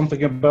do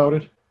something about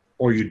it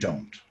or you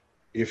don't.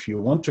 If you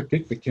want to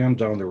kick the can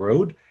down the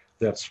road,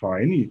 that's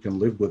fine. You can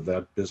live with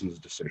that business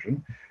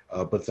decision,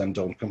 but then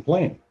don't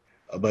complain.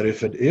 But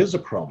if it is a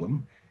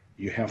problem,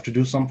 you have to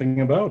do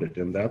something about it,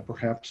 and that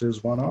perhaps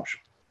is one option.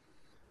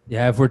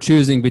 Yeah, if we're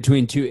choosing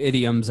between two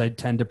idioms, I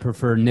tend to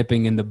prefer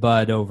nipping in the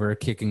bud over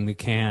kicking the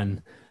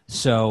can.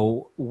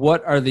 So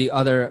what are the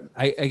other,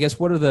 I guess,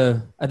 are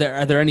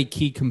there any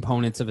key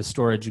components of a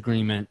storage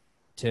agreement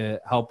to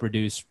help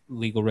reduce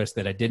legal risk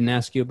that I didn't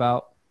ask you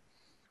about?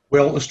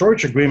 Well, a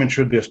storage agreement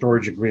should be a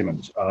storage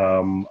agreement.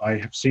 I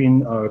have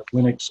seen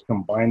clinics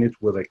combine it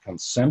with a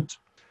consent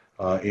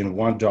in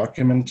one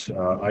document.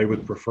 I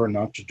would prefer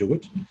not to do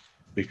it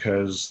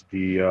because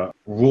the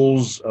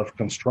rules of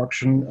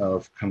construction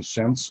of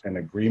consents and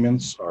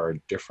agreements are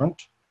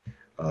different.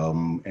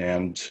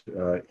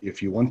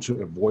 If you want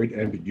to avoid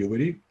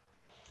ambiguity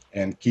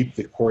and keep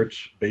the court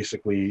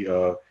basically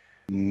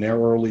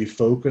narrowly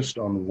focused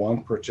on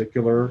one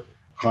particular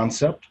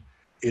concept,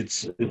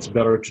 it's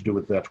better to do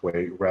it that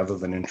way rather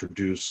than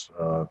introduce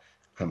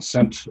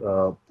consent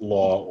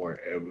law or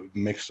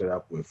mix it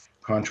up with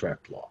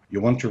contract law.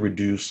 You want to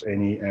reduce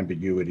any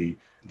ambiguity.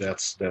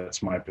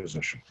 That's my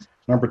position.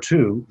 Number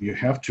two, you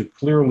have to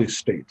clearly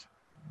state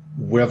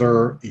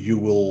whether you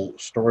will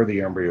store the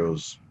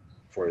embryos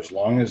for as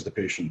long as the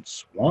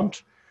patients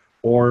want,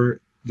 or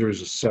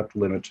there's a set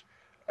limit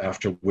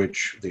after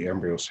which the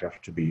embryos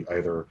have to be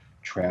either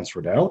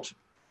transferred out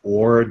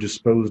or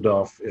disposed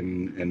of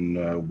in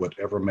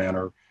whatever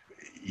manner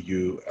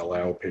you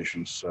allow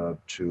patients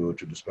to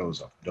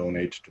dispose of.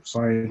 Donate to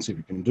science if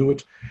you can do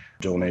it,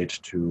 donate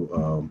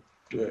to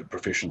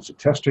proficiency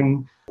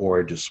testing,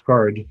 or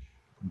discard,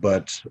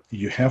 but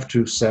you have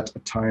to set a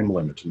time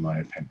limit, in my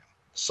opinion.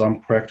 Some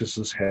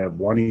practices have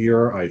 1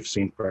 year. I've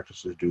seen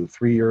practices do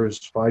 3 years,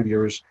 5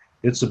 years.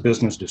 It's a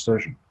business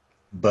decision.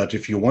 But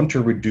if you want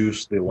to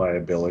reduce the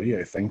liability,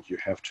 I think you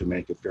have to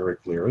make it very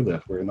clear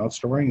that we're not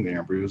storing the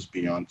embryos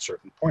beyond a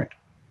certain point.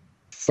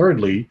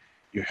 Thirdly,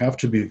 you have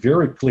to be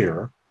very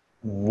clear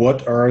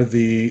what are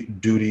the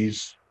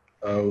duties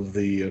of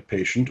the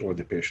patient or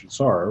the patients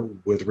are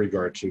with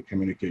regard to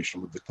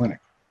communication with the clinic.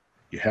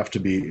 You have to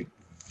be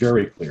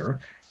very clear,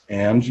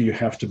 and you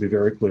have to be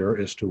very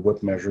clear as to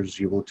what measures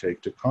you will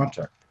take to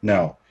contact.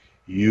 Now,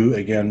 you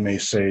again may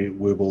say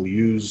we will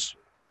use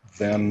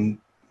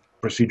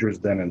procedures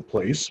then in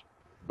place,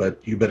 but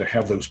you better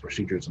have those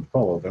procedures and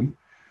follow them.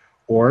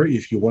 Or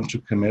if you want to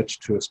commit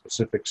to a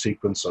specific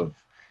sequence of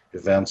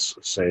events,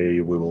 say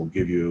we will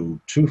give you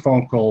 2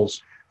 phone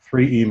calls,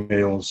 3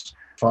 emails,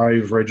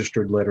 5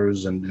 registered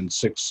letters, and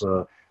 6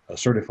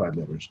 certified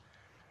letters.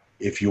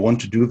 If you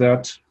want to do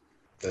that,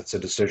 That's a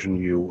decision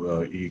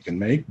you can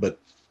make, but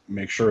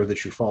make sure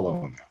that you follow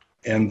on that.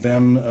 And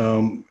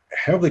then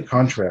have the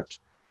contract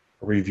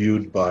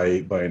reviewed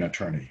by an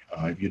attorney.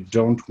 You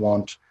don't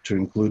want to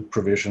include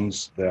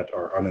provisions that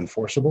are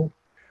unenforceable.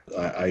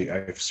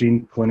 I've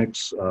seen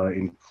clinics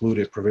include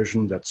a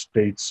provision that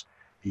states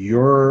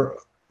your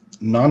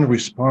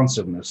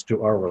non-responsiveness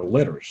to our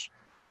letters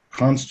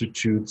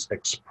constitutes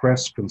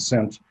express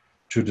consent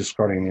to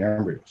discarding the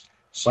embryos.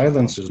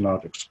 Silence is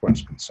not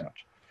express consent.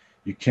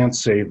 You can't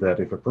say that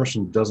if a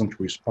person doesn't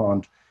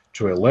respond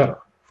to a letter,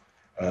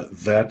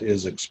 that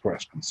is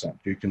express consent.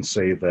 You can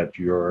say that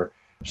your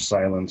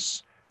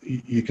silence,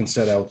 you can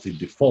set out the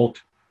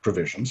default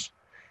provisions,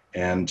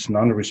 and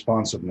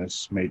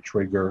non-responsiveness may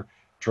trigger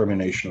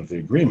termination of the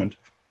agreement,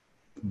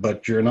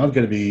 but you're not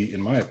going to be,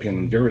 in my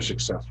opinion, very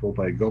successful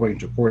by going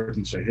to court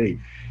and say, hey,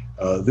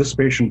 this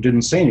patient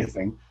didn't say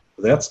anything.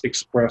 That's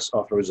express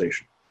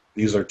authorization.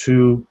 These are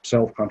two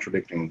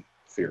self-contradicting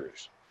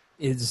theories.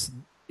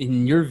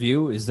 In your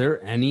view, is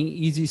there any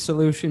easy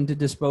solution to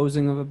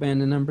disposing of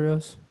abandoned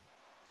embryos?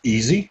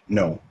 Easy?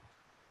 No.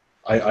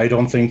 I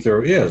don't think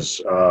there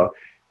is,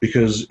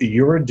 because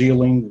you're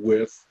dealing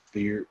with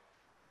the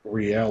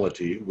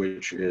reality,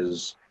 which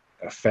is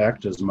a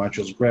fact as much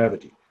as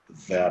gravity,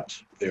 that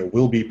there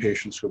will be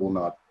patients who will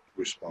not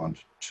respond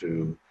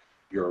to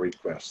your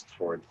request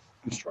for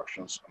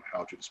instructions on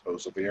how to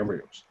dispose of the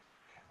embryos.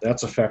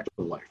 That's a fact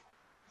of life.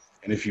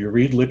 And if you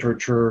read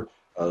literature,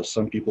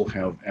 some people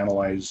have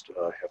analyzed,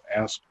 have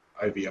asked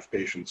IVF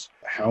patients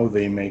how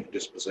they make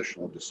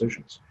dispositional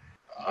decisions.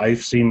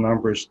 I've seen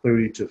numbers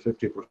 30 to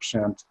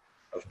 50%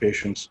 of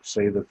patients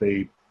say that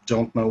they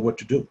don't know what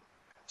to do.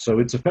 So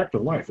it's a fact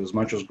of life as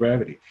much as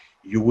gravity.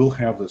 You will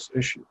have this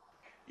issue.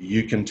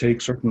 You can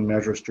take certain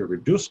measures to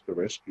reduce the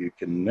risk. You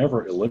can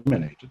never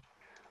eliminate it,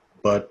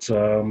 but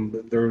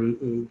there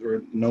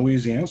are no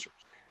easy answers.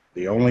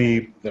 The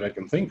only that I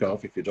can think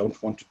of, if you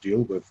don't want to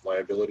deal with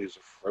liabilities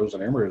of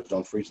frozen embryos,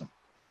 don't freeze them.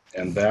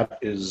 And that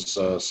is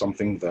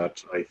something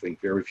that I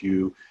think very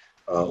few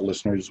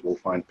listeners will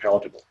find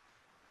palatable.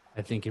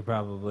 I think you're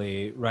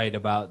probably right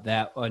about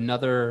that.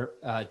 Another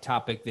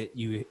topic that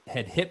you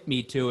had hit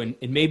me to, and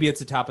maybe it's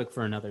a topic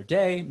for another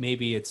day,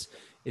 maybe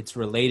it's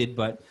related,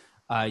 but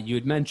you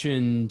had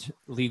mentioned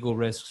legal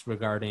risks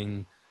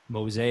regarding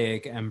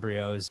mosaic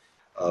embryos.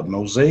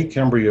 Mosaic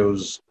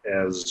embryos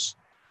as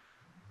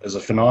a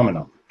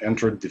phenomenon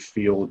entered the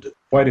field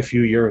quite a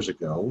few years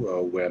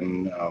ago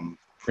when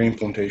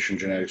pre-implantation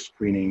genetic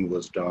screening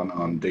was done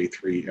on day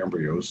 3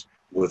 embryos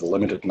with a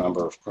limited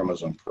number of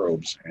chromosome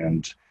probes.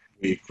 And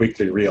we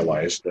quickly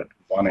realized that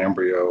one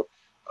embryo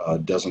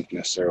doesn't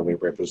necessarily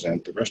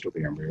represent the rest of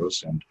the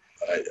embryos. And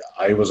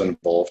I was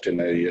involved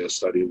in a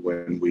study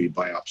when we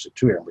biopsied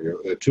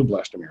 2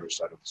 blastomeres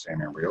out of the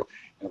same embryo,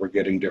 and we're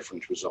getting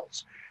different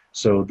results.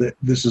 So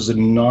this is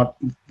not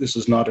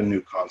a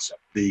new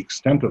concept. The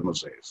extent of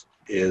mosaics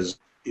is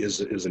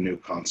a new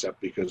concept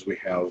because we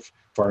have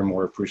far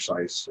more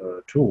precise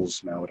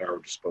tools now at our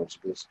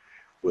disposals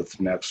with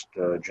next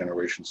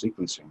generation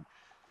sequencing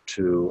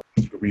to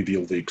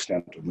reveal the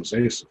extent of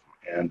mosaicism.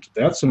 And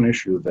that's an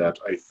issue that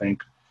I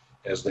think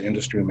as the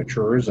industry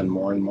matures and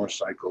more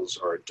cycles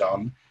are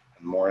done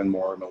and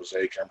more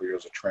mosaic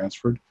embryos are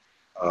transferred,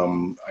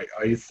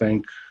 I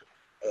think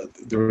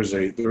there is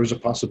a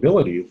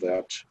possibility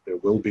that there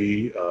will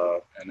be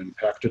an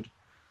impacted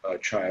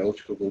child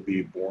who will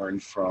be born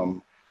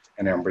from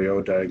an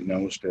embryo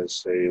diagnosed as,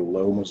 say,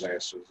 low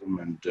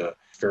mosaicism and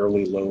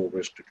fairly low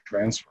risk to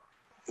transfer.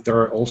 There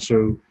are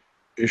also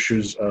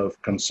issues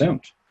of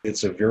consent.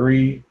 It's a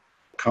very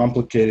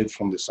complicated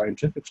from the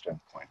scientific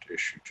standpoint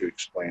issue to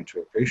explain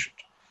to a patient.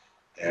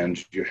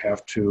 And you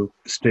have to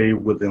stay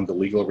within the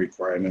legal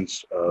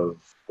requirements of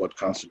what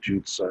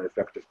constitutes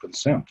effective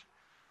consent.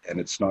 And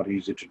it's not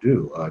easy to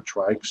do.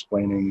 Try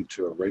explaining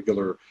to a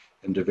regular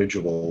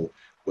individual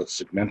what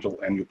segmental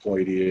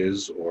aneuploidy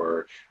is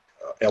or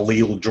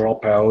allele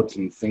dropout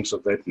and things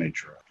of that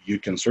nature. You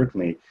can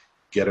certainly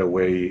get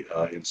away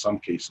in some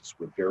cases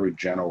with very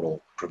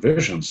general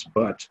provisions,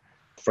 but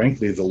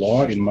frankly, the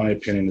law, in my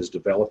opinion, is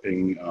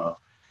developing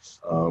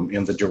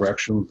in the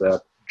direction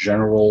that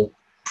general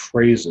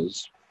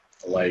phrases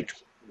like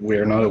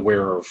we're not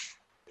aware of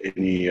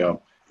any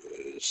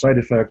side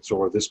effects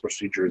or this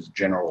procedure is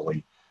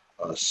generally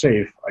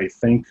safe, I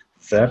think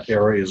that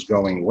area is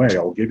going away.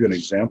 I'll give you an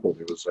example.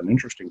 There was an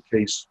interesting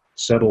case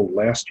settled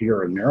last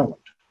year in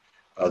Maryland.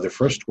 The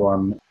first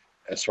one,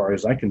 as far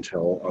as I can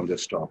tell on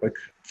this topic,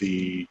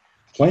 the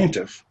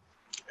plaintiff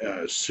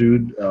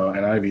sued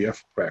an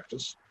IVF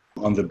practice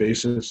on the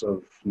basis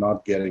of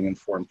not getting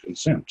informed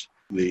consent.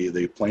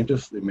 The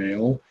plaintiff, the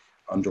male,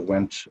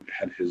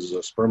 had his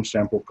sperm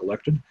sample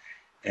collected,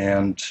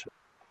 and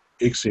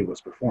ICSI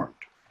was performed.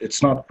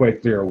 It's not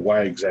quite clear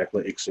why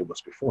exactly ICSI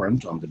was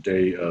performed. On the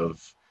day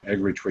of egg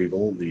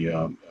retrieval,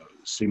 the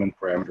semen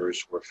parameters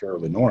were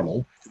fairly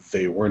normal.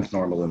 They weren't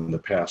normal in the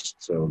past,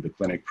 so the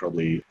clinic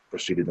probably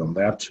proceeded on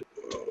that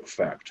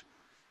fact.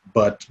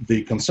 But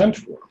the consent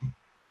form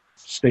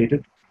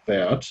stated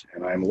that,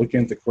 and I'm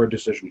looking at the court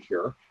decision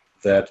here,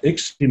 that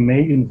ICSI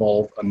may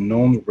involve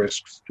unknown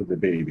risks to the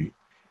baby,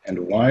 and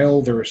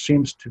while there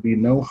seems to be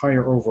no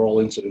higher overall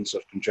incidence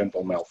of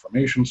congenital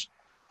malformations,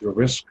 the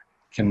risk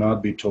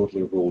cannot be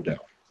totally ruled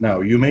out.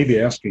 Now, you may be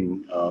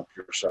asking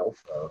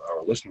yourself,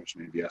 our listeners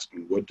may be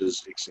asking, what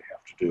does ICSI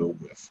have to do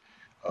with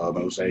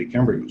mosaic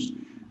embryos?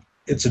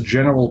 It's a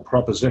general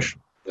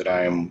proposition that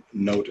I am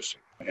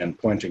noticing and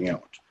pointing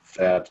out,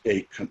 that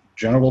a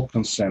general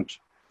consent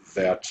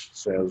that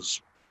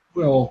says,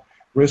 well,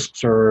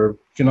 risks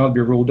cannot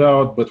be ruled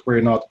out, but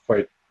we're not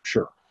quite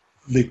sure.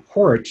 The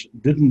court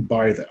didn't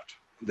buy that.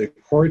 The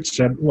court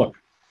said, look,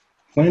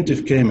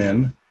 plaintiff came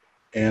in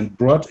and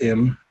brought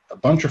in a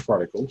bunch of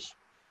articles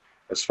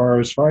as far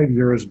as 5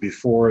 years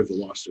before the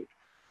lawsuit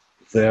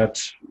that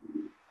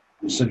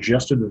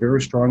suggested a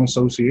very strong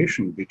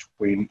association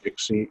between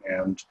ICSI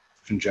and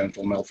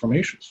congenital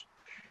malformations.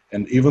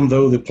 And even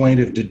though the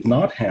plaintiff did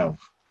not have,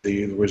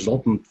 the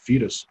resultant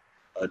fetus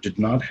did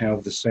not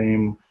have the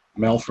same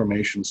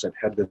malformations that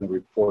had been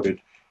reported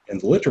in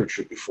the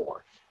literature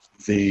before,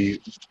 the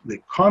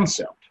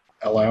concept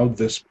allowed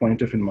this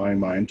plaintiff, in my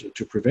mind,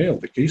 to prevail.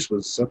 The case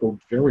was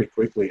settled very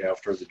quickly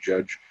after the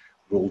judge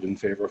ruled in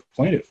favor of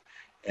plaintiff.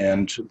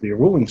 And the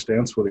ruling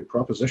stands for the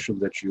proposition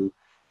that you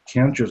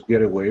can't just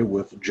get away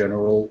with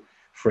general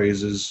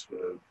phrases,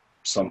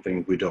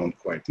 something we don't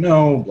quite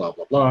know, blah,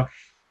 blah, blah.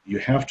 You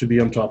have to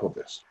be on top of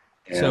this.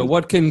 And so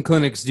what can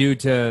clinics do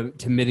to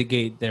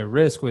mitigate their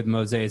risk with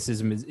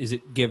mosaicism? Is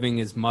it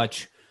giving as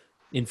much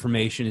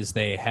information as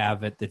they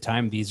have at the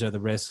time? These are the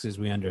risks as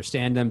we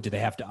understand them. Do they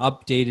have to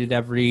update it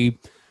every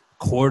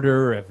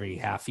quarter, every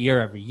half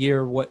year, every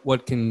year?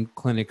 What can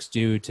clinics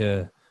do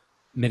to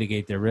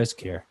mitigate their risk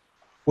here?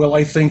 Well,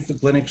 I think the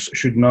clinics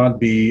should not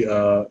be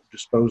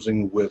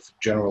disposing with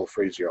general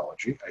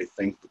phraseology. I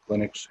think the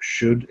clinics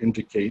should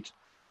indicate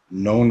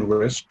known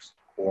risks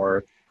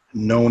or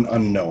known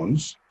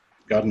unknowns.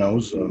 God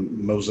knows,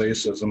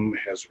 mosaicism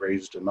has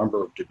raised a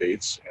number of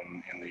debates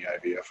in the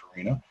IVF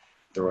arena.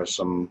 There are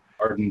some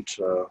ardent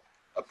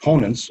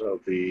opponents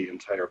of the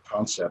entire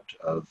concept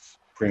of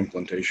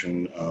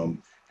pre-implantation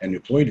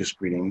aneuploidy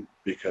screening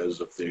because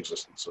of the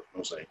existence of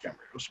mosaic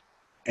embryos.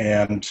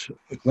 And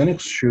the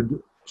clinics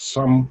should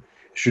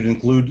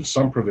include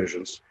some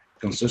provisions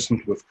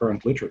consistent with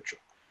current literature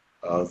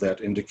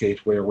that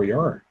indicate where we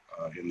are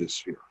in this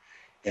sphere.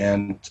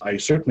 And I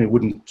certainly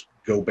wouldn't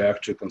go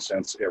back to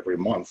consents every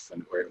month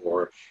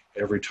or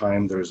every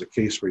time there's a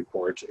case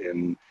report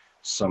in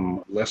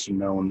some lesser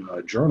known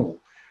journal.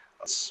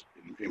 It's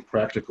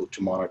impractical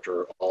to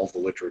monitor all the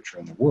literature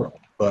in the world.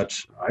 But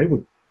I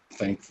would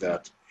think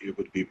that it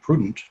would be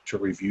prudent to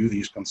review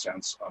these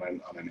consents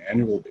on an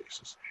annual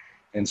basis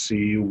and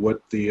see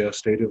what the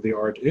state of the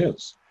art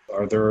is.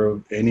 Are there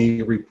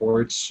any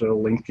reports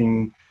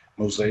linking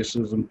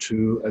mosaicism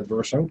to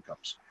adverse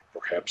outcomes?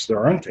 Perhaps there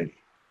aren't any,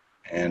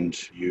 and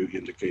you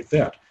indicate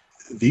that.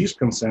 These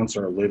consents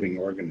are living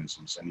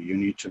organisms, and you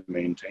need to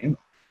maintain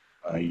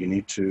them. You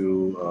need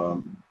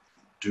to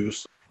do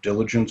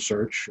diligent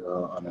search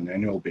on an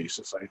annual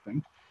basis, I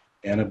think,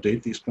 and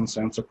update these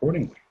consents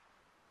accordingly.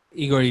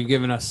 Igor, you've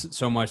given us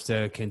so much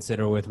to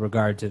consider with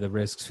regard to the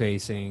risks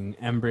facing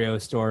embryo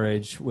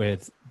storage,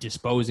 with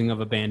disposing of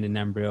abandoned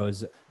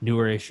embryos,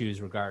 newer issues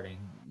regarding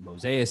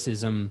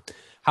mosaicism.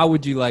 How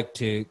would you like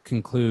to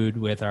conclude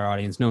with our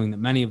audience, knowing that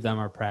many of them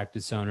are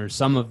practice owners,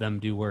 some of them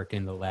do work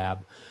in the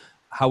lab?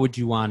 How would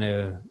you want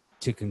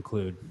to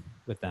conclude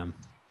with them?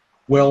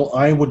 Well,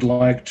 I would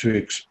like to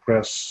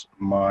express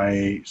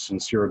my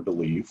sincere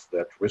belief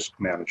that risk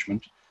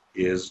management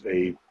is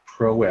a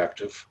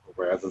proactive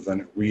rather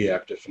than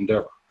reactive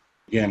endeavor.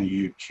 Again,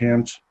 you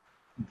can't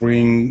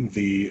bring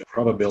the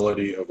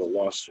probability of a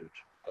lawsuit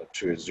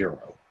to a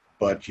zero,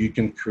 but you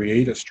can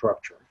create a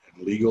structure,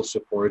 and legal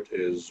support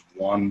is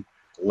one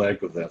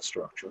leg of that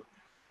structure,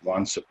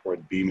 one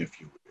support beam, if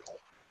you will,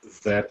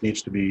 that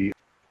needs to be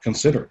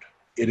considered.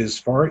 It is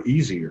far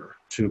easier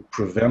to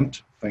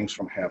prevent things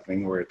from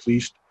happening, or at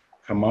least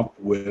come up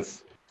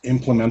with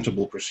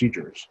implementable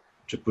procedures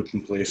to put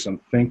in place and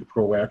think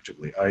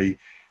proactively. I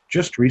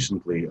just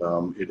recently,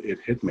 it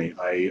hit me.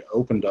 I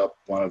opened up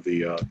one of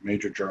the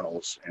major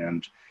journals,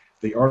 and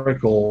the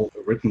article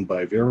written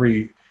by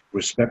very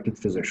respected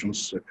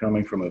physicians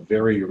coming from a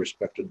very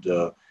respected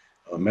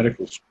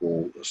medical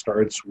school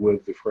starts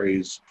with the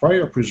phrase,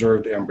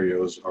 cryopreserved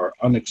embryos are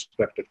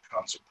unexpected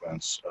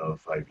consequence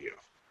of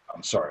IVF.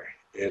 I'm sorry,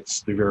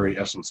 it's the very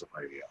essence of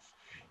IVF.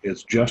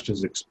 It's just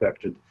as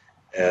expected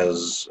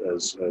as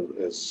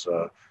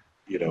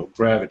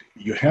gravity.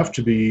 You have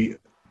to be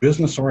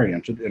business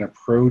oriented and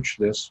approach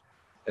this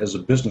as a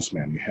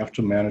businessman. You have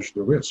to manage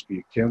the risk.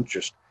 You can't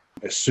just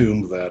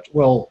assume that,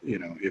 well,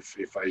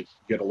 if I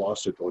get a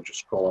lawsuit, I'll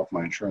just call up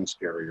my insurance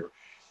carrier.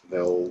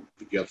 They'll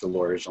get the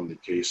lawyers on the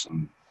case,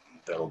 and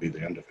that'll be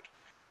the end of it.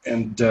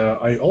 And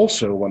I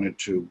also wanted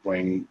to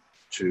bring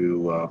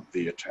to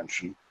the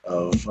attention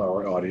of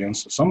our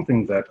audience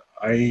something that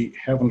I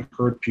haven't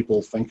heard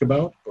people think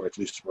about, or at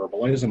least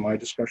verbalize in my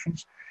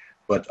discussions,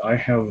 but I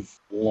have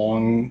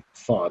long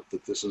thought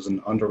that this is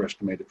an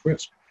underestimated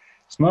risk.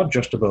 It's not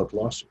just about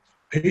lawsuits.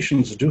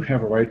 patients do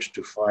have a right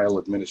to file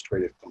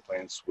administrative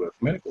complaints with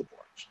medical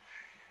boards.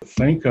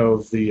 Think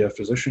of the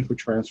physician who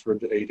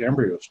transferred 8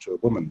 embryos to a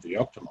woman, the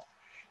optimal.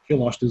 He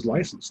lost his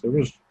license. There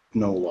was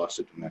no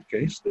lawsuit in that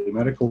case. The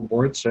medical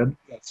board said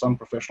that's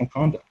unprofessional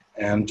conduct.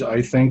 And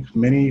I think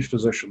many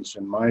physicians,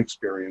 in my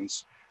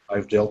experience,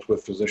 I've dealt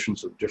with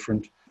physicians of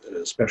different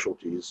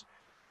specialties,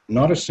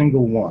 not a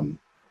single one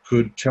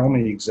could tell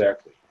me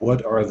exactly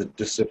what are the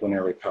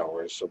disciplinary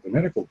powers of the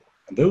medical board.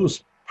 And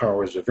those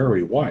powers are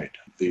very wide.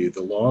 The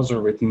laws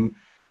are written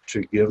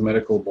to give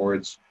medical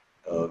boards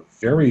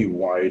very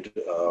wide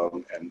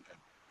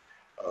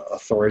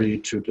authority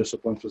to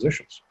discipline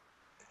physicians.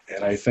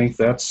 And I think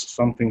that's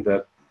something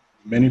that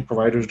many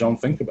providers don't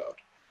think about.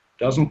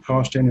 It doesn't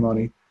cost any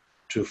money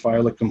to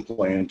file a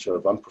complaint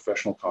of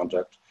unprofessional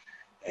conduct,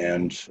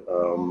 and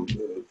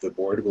the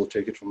board will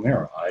take it from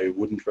there. I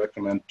wouldn't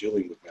recommend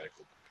dealing with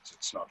medical boards.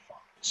 It's not fun.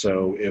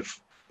 So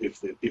if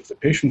the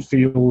patient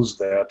feels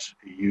that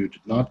you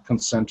did not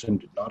consent and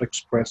did not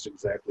express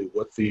exactly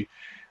what the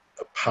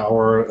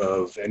power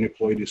of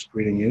aneuploidy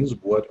screening is,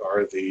 what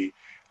are the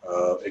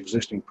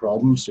existing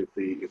problems, if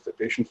the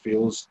patient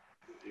feels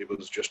it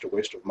was just a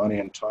waste of money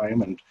and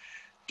time and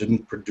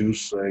didn't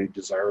produce a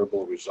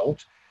desirable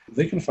result,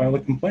 they can file a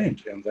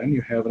complaint, and then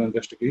you have an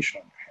investigation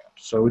on your hand.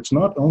 So it's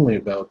not only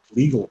about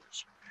legal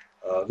risk.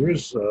 There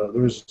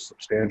is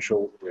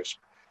substantial risk,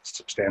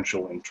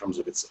 substantial in terms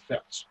of its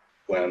effects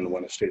when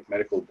a state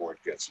medical board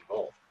gets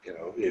involved. You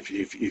know, if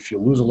you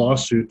lose a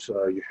lawsuit,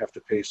 you have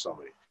to pay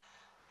somebody.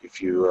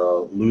 If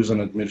you lose an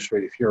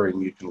administrative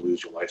hearing, you can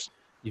lose your license.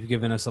 You've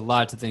given us a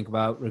lot to think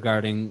about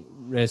regarding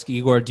risk.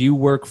 Igor, do you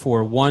work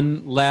for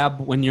one lab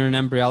when you're an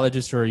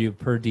embryologist, or are you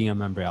per diem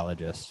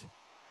embryologist?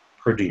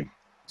 Per diem.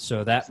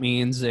 So that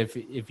means if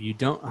you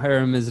don't hire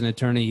him as an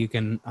attorney, you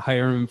can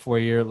hire him for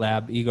your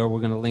lab. Igor,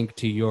 we're going to link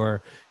to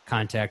your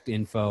contact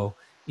info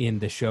in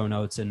the show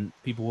notes, and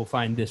people will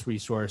find this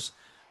resource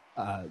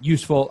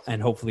useful,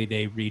 and hopefully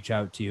they reach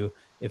out to you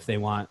if they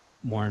want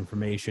more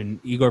information.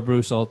 Igor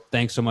Brusel,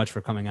 thanks so much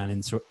for coming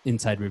on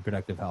Inside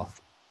Reproductive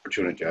Health.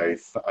 Opportunity.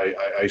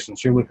 I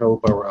sincerely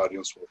hope our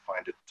audience will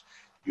find it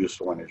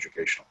useful and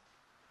educational.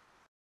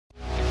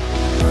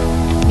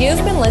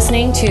 You've been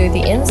listening to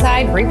the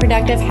Inside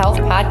Reproductive Health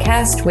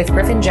podcast with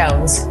Griffin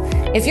Jones.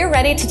 If you're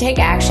ready to take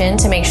action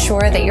to make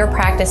sure that your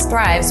practice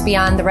thrives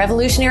beyond the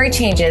revolutionary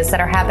changes that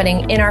are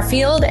happening in our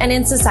field and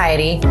in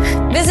society,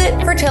 visit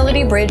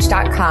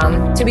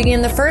fertilitybridge.com to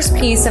begin the first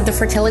piece of the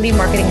fertility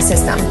marketing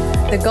system,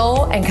 the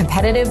goal and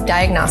competitive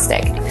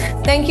diagnostic.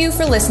 Thank you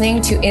for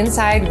listening to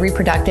Inside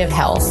Reproductive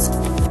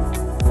Health.